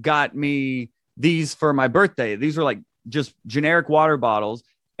wife got me these for my birthday. These were like just generic water bottles,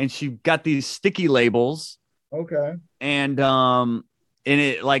 and she got these sticky labels. Okay. And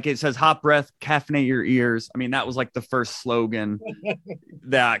it like it says hot breath, caffeinate your ears. I mean, that was like the first slogan.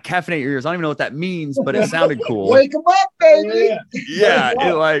 That caffeinate your ears. I don't even know what that means, but it sounded cool. Wake them up, baby. Yeah,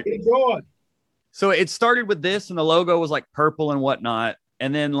 it like Keep going. so it started with this, and the logo was like purple and whatnot,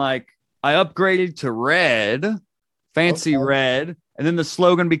 and then like I upgraded to red, fancy red, and then the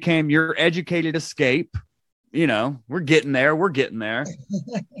slogan became "Your educated escape." We're getting there. We're getting there.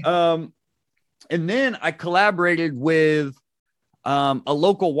 And then I collaborated with a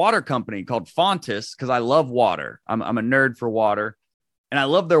local water company called Fontis because I love water. I'm a nerd for water, and I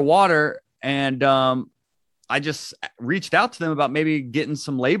love their water. And I just reached out to them about maybe getting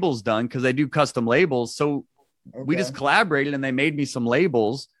some labels done because they do custom labels. So we just collaborated, and they made me some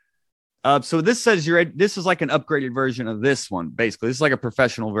labels. So this says this is like an upgraded version of this one. Basically, this is like a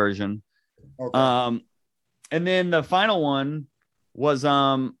professional version. Okay. And then the final one was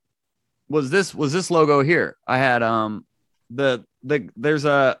this logo here. I had there's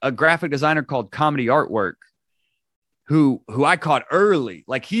a graphic designer called Comedy Artwork who I caught early.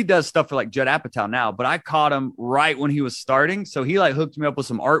 Like he does stuff for like Judd Apatow now, but I caught him right when he was starting. So he like hooked me up with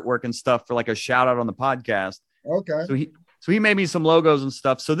some artwork and stuff for like a shout out on the podcast. Okay. So he made me some logos and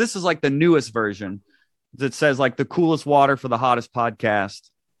stuff. So this is like the newest version that says like the coolest water for the hottest podcast.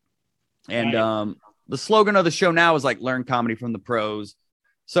 And the slogan of the show now is like learn comedy from the pros.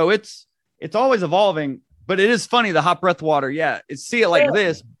 So it's always evolving, but it is funny. The hot breath water. Yeah. See it like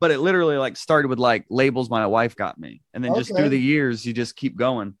this, but it literally like started with like labels my wife got me. And then just through the years, you just keep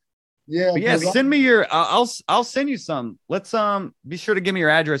going. Yeah. But yeah. Send me I'll send you some. Let's be sure to give me your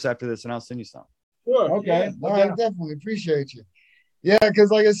address after this and I'll send you some. Sure. Okay. Yeah, I definitely appreciate you. Yeah.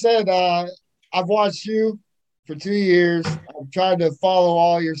 Cause like I said, I've watched you for 2 years. I've tried to follow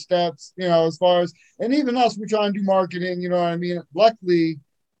all your steps, as far as, and even us, we try and do marketing, you know what I mean? Luckily,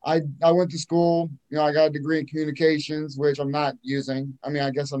 I went to school, I got a degree in communications, which I'm not using. I mean,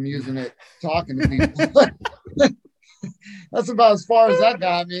 I guess I'm using it talking to people. That's about as far as that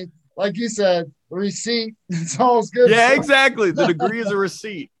got me. Like you said, the receipt, it's all good. Yeah, exactly. The degree is a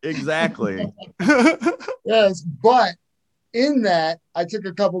receipt. Exactly. Yes, but in that, I took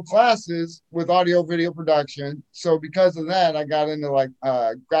a couple classes with audio video production. So because of that, I got into like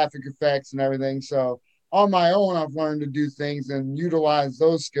graphic effects and everything. So on my own, I've learned to do things and utilize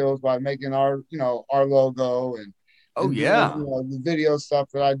those skills by making our logo and doing, the video stuff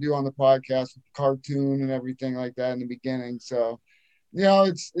that I do on the podcast, cartoon and everything like that in the beginning. So,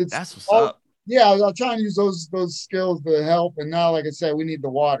 it's that's what's up. Yeah, I'll try and use those skills to help. And now, like I said, we need the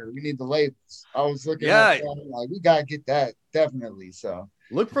water. We need the labels. I was looking at that, like, we got to get that, definitely. So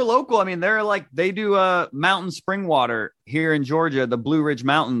look for local. I mean, they do mountain spring water here in Georgia, the Blue Ridge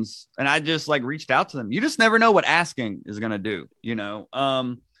Mountains. And I just like reached out to them. You just never know what asking is going to do,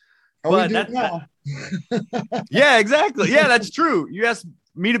 But yeah, exactly. Yeah, that's true. You asked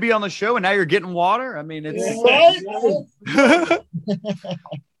me to be on the show and now you're getting water. I mean, it's right.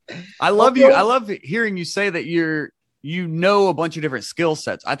 I love you. I love hearing you say that a bunch of different skill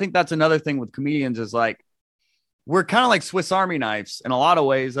sets. I think that's another thing with comedians is like, we're kind of like Swiss Army knives in a lot of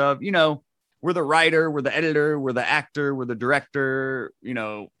ways of, we're the writer, we're the editor, we're the actor, we're the director,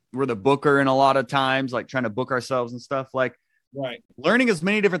 we're the booker in a lot of times, like trying to book ourselves and stuff like learning as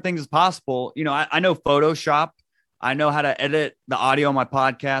many different things as possible. I know Photoshop. I know how to edit the audio on my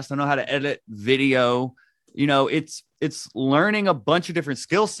podcast. I know how to edit video. It's learning a bunch of different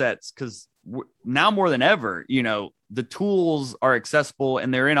skill sets because now more than ever, the tools are accessible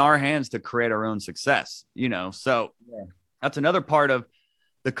and they're in our hands to create our own success, So that's another part of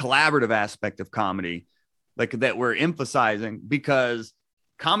the collaborative aspect of comedy, like that we're emphasizing, because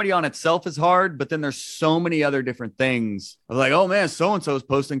comedy on itself is hard, but then there's so many other different things. Like, oh man, so-and-so is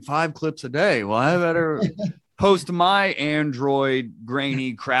posting 5 clips a day. Well, I better post my Android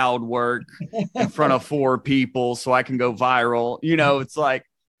grainy crowd work in front of 4 people so I can go viral. You know, it's like,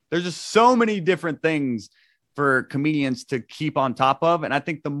 there's just so many different things for comedians to keep on top of. And I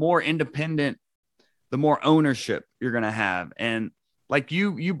think the more independent, the more ownership you're going to have. And like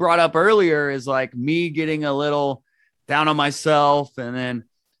you brought up earlier, is like me getting a little down on myself and then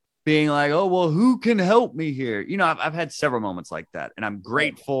being like, oh, well, who can help me here? You know, I've had several moments like that, and I'm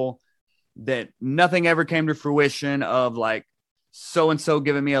grateful that nothing ever came to fruition of like so-and-so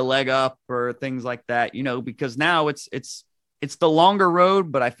giving me a leg up or things like that, you know, because now it's the longer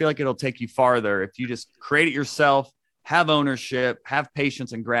road, but I feel like it'll take you farther if you just create it yourself, have ownership, have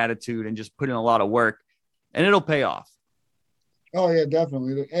patience and gratitude, and just put in a lot of work, and it'll pay off. Oh yeah,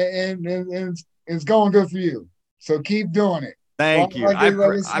 definitely. And it's going good for you. So keep doing it. Thank you. I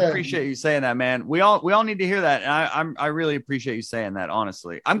appreciate you saying that, man. We all need to hear that. And I really appreciate you saying that,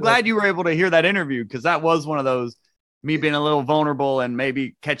 honestly. I'm glad you were able to hear that interview, because that was one of those, me being a little vulnerable and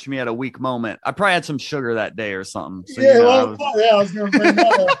maybe catch me at a weak moment. I probably had some sugar that day or something. So, yeah, I was going to bring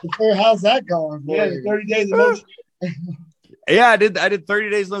that up. How's that going for you? 30 days of no sugar. Yeah, I did 30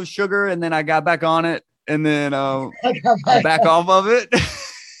 days no sugar, and then I got back on it, and then I back off of it.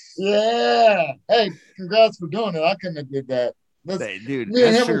 Yeah. Hey, congrats for doing it. I couldn't have did that. Hey, dude,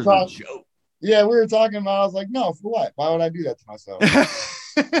 that sure is a joke. Yeah, we were talking about, I was like, no, for what? Why would I do that to myself?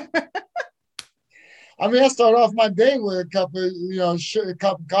 I mean, I start off my day with a cup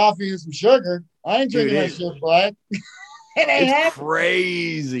of coffee and some sugar. I ain't drinking that shit black. It's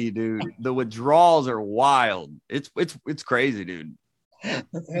crazy, dude. The withdrawals are wild. It's crazy, dude.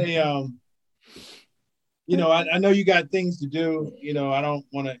 Hey, you know, I know you got things to do. You know, I don't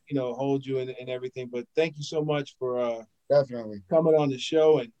want to, you know, hold you and everything, but thank you so much for definitely coming on the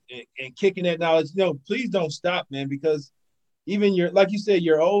show and kicking that knowledge. No, please don't stop, man, because even like you said,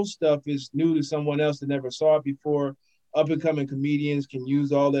 your old stuff is new to someone else that never saw it before. Up and coming comedians can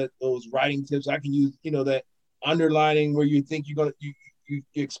use all those writing tips. I can use, you know, that underlining where you think you're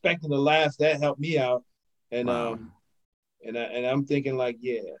expecting to laugh. That helped me out, and wow. and I'm thinking like,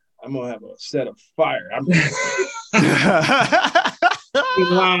 yeah, I'm gonna have a set of fire.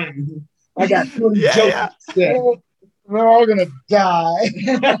 I got 20 jokes. Yeah. We're all gonna die.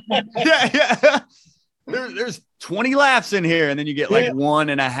 yeah. There's 20 laughs in here, and then you get like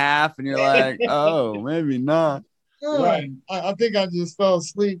 1.5, and you're like, oh, maybe not. Right. I think I just fell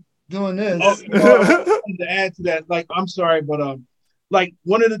asleep doing this. To add to that, like, I'm sorry, but like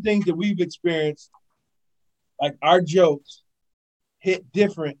one of the things that we've experienced, like our jokes hit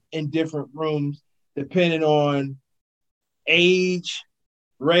different in different rooms depending on age,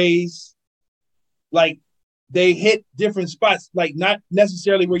 race. Like they hit different spots, like not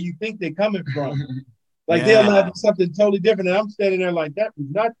necessarily where you think they're coming from. Like they'll laugh at something totally different, and I'm standing there like, that was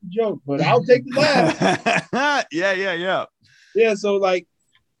not the joke, but I'll take the laugh. Yeah. So like,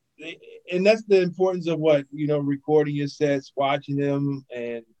 and that's the importance of what, you know, recording your sets, watching them,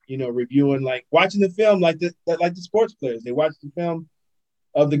 and, you know, reviewing, like watching the film, like the sports players. They watch the film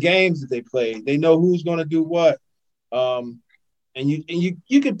of the games that they play. They know who's going to do what, and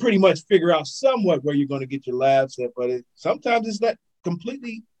you can pretty much figure out somewhat where you're going to get your laughs at, but sometimes it's not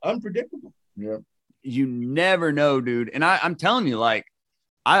completely unpredictable. Yeah. You never know, dude. And I'm telling you, like,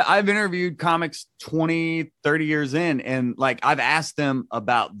 I've interviewed comics 20, 30 years in, and like I've asked them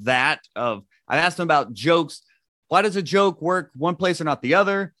about I've asked them about jokes. Why does a joke work one place or not the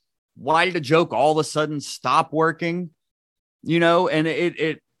other? Why did a joke all of a sudden stop working? You know, and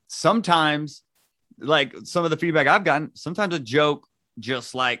it sometimes, like some of the feedback I've gotten, sometimes a joke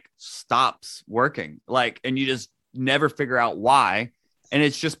just like stops working, like, and you just never figure out why. And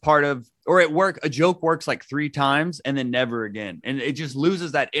it's just part of, or a joke works like 3 times and then never again. And it just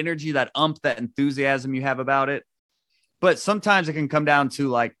loses that energy, that that enthusiasm you have about it. But sometimes it can come down to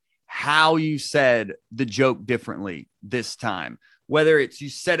like how you said the joke differently this time, whether it's you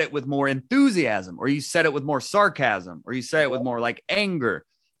said it with more enthusiasm, or you said it with more sarcasm, or you said it with more like anger,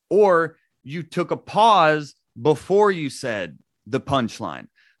 or you took a pause before you said the punchline.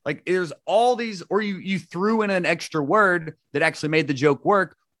 Like there's all these, or you threw in an extra word that actually made the joke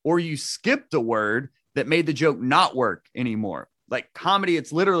work, or you skipped a word that made the joke not work anymore. Like comedy,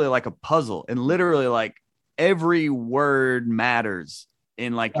 it's literally like a puzzle, and literally like every word matters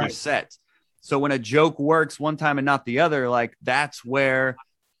in like your set. So when a joke works one time and not the other, like that's where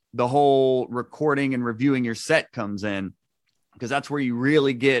the whole recording and reviewing your set comes in, because that's where you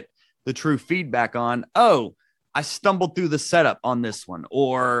really get the true feedback on, oh, I stumbled through the setup on this one,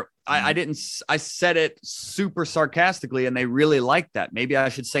 or I said it super sarcastically and they really liked that. Maybe I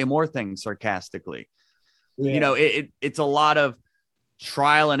should say more things sarcastically. Yeah. You know, it's a lot of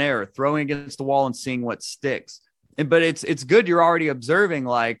trial and error, throwing against the wall and seeing what sticks. But it's good. You're already observing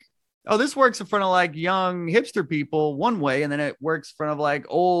like, oh, this works in front of like young hipster people one way, and then it works in front of like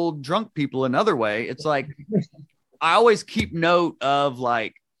old drunk people another way. It's like, I always keep note of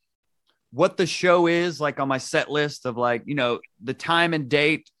like what the show is like on my set list of like, you know, the time and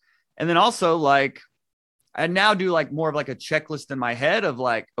date. And then also like, I now do like more of like a checklist in my head of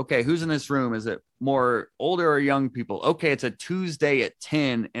like, okay, who's in this room? Is it more older or young people? Okay, it's a Tuesday at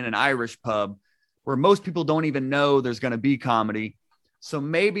 10 in an Irish pub where most people don't even know there's going to be comedy. So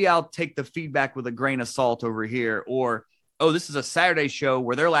maybe I'll take the feedback with a grain of salt over here. Or, oh, this is a Saturday show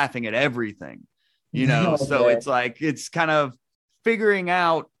where they're laughing at everything, you know? Okay. So it's like, it's kind of figuring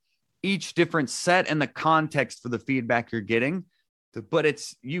out each different set and the context for the feedback you're getting. But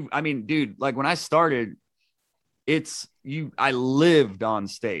it's you, I mean, dude, like when I started, I lived on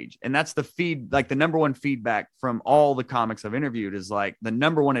stage, and that's like the number one feedback from all the comics I've interviewed is like the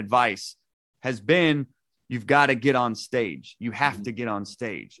number one advice has been, you've got to get on stage. You have to get on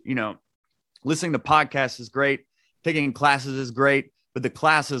stage. You know, listening to podcasts is great. Taking classes is great, but the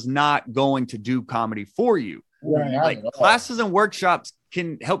class is not going to do comedy for you. Right. Like classes and workshops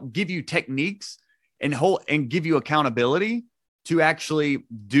can help give you techniques and give you accountability to actually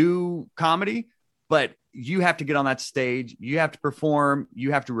do comedy, but you have to get on that stage. You have to perform.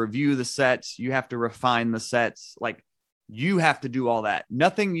 You have to review the sets. You have to refine the sets. Like you have to do all that.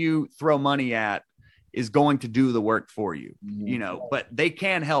 Nothing you throw money at is going to do the work for you, you know, but they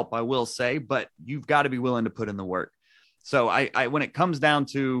can help, I will say, but you've got to be willing to put in the work. So I when it comes down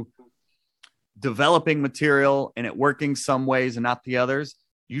to developing material and it working some ways and not the others,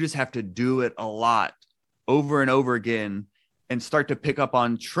 you just have to do it a lot over and over again and start to pick up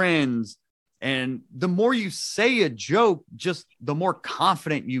on trends. And the more you say a joke, just the more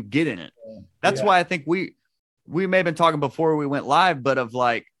confident you get in it. That's why I think we may have been talking before we went live, but of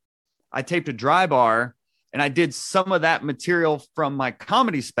like, I taped a dry bar and I did some of that material from my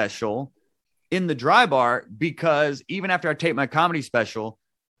comedy special in the dry bar, because even after I taped my comedy special,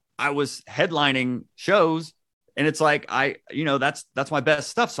 I was headlining shows, and it's like, that's my best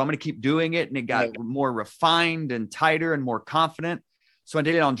stuff. So I'm going to keep doing it. And it got more refined and tighter and more confident. So I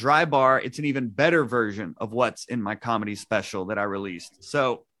did it on dry bar. It's an even better version of what's in my comedy special that I released.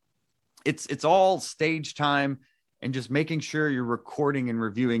 So it's all stage time and just making sure you're recording and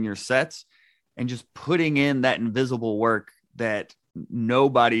reviewing your sets and just putting in that invisible work that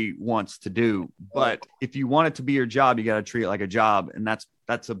nobody wants to do. But if you want it to be your job, you got to treat it like a job. And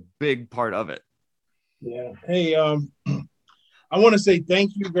that's a big part of it. Yeah. Hey, I want to say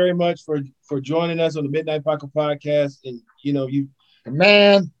thank you very much for joining us on the Midnight Paco podcast. And, you know, you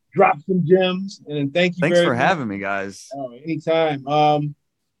dropped some gems, and thank you. Thanks for having me, guys. Anytime.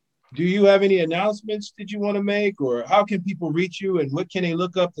 Do you have any announcements that you want to make, or how can people reach you, and what can they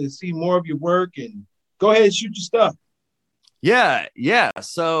look up to see more of your work? And go ahead and shoot your stuff. Yeah.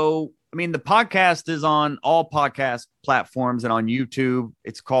 So, I mean, the podcast is on all podcast platforms and on YouTube.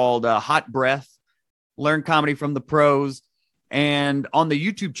 It's called Hot Breath, Learn Comedy from the Pros. And on the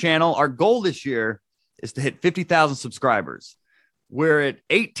YouTube channel, our goal this year is to hit 50,000 subscribers. We're at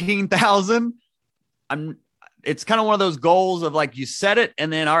 18,000. It's kind of one of those goals of like, you set it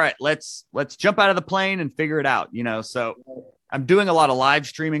and then, all right, let's jump out of the plane and figure it out, you know? So I'm doing a lot of live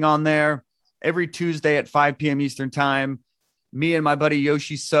streaming on there every Tuesday at 5 p.m. Eastern time. Me and my buddy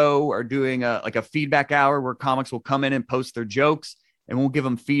Yoshi So are doing a feedback hour where comics will come in and post their jokes, and we'll give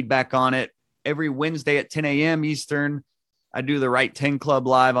them feedback on it. Every Wednesday at 10 a.m. Eastern, I do the Right 10 Club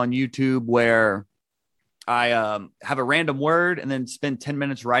live on YouTube, where I have a random word and then spend 10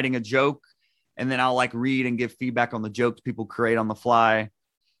 minutes writing a joke. And then I'll like read and give feedback on the jokes people create on the fly.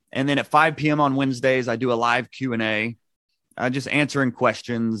 And then at 5 p.m. on Wednesdays, I do a live Q&A, just answering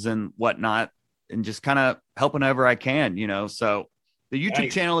questions and whatnot, and just kind of helping however I can, you know. So the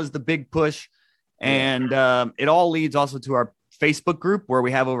YouTube channel is the big push. And it all leads also to our Facebook group, where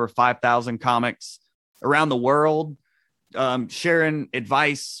we have over 5,000 comics around the world, sharing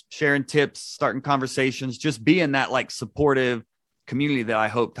advice, sharing tips, starting conversations, just being that like supportive community that I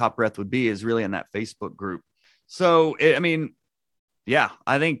hope Top Breath would be, is really in that Facebook group. So, I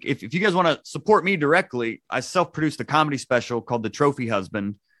think if you guys want to support me directly, I self-produced a comedy special called The Trophy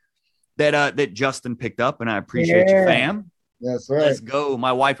Husband that Justin picked up, and I appreciate you, fam. That's right. Let's go.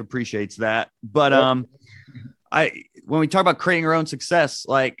 My wife appreciates that. But when we talk about creating our own success,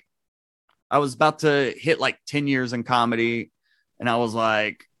 like I was about to hit like 10 years in comedy, and I was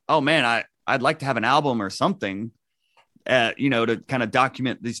like, oh man, I I'd like to have an album or something, to kind of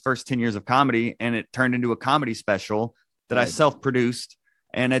document these first 10 years of comedy. And it turned into a comedy special that I self-produced,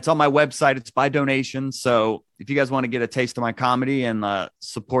 and it's on my website. It's by donation. So if you guys want to get a taste of my comedy and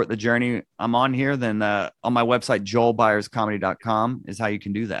support the journey I'm on here, then on my website, joelbyerscomedy.com is how you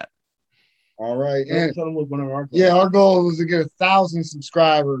can do that. All right. And tell them what one of our our goal was to get 1,000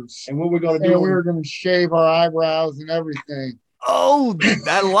 subscribers. And what we're going to do, we were going to shave our eyebrows and everything. Oh,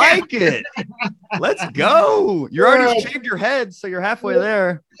 I like it. Let's go. You already shaved your head, so you're halfway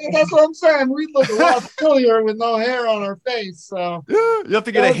there. Yeah, that's what I'm saying. We look a lot sillier with no hair on our face. So you have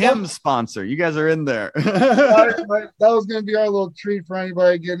to get a him sponsor. You guys are in there. that was going to be our little treat for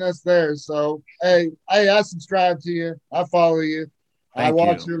anybody getting us there. So, hey, I subscribe to you. I follow you. I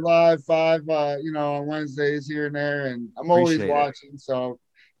watch your live 5, on Wednesdays here and there, and I'm always watching. So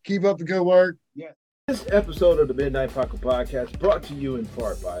keep up the good work. Yeah. This episode of the Midnight Paco Podcast brought to you in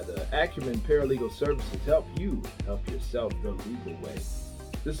part by the Acumen Paralegal Services help you help yourself the legal way.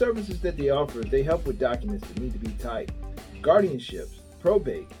 The services that they offer, they help with documents that need to be typed, guardianships,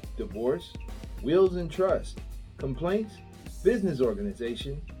 probate, divorce, wills and trust, complaints, business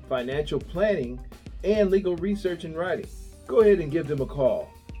organization, financial planning, and legal research and writing. Go ahead and give them a call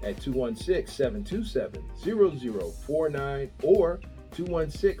at 216-727-0049 or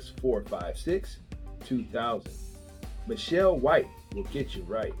 216-456-2000. Michelle White will get you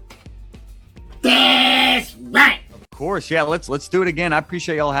right. That's right. Of course. Yeah, let's do it again. I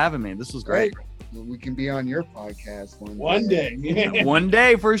appreciate y'all having me. This was great. Well, we can be on your podcast one day. One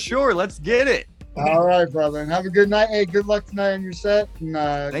day for sure. Let's get it. All right, brother. And have a good night. Hey, good luck tonight on your set. And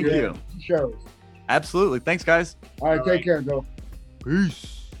thank you. Shows. Absolutely. Thanks, guys. All right, take care, Joe.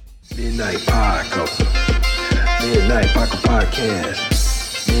 Peace. Midnight Paco. Midnight Paco Podcast.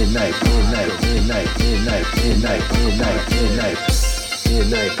 Midnight Paco.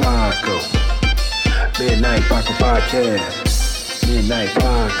 Midnight Paco Podcast. Midnight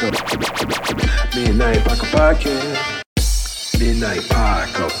Paco. Midnight Paco Podcast. Midnight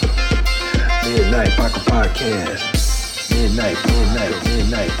Paco. Midnight Paco Podcast.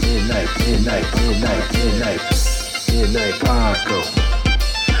 Midnight Paco.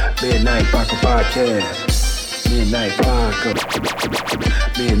 Midnight Paco Podcast. Midnight Paco.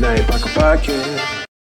 Midnight Paco Podcast.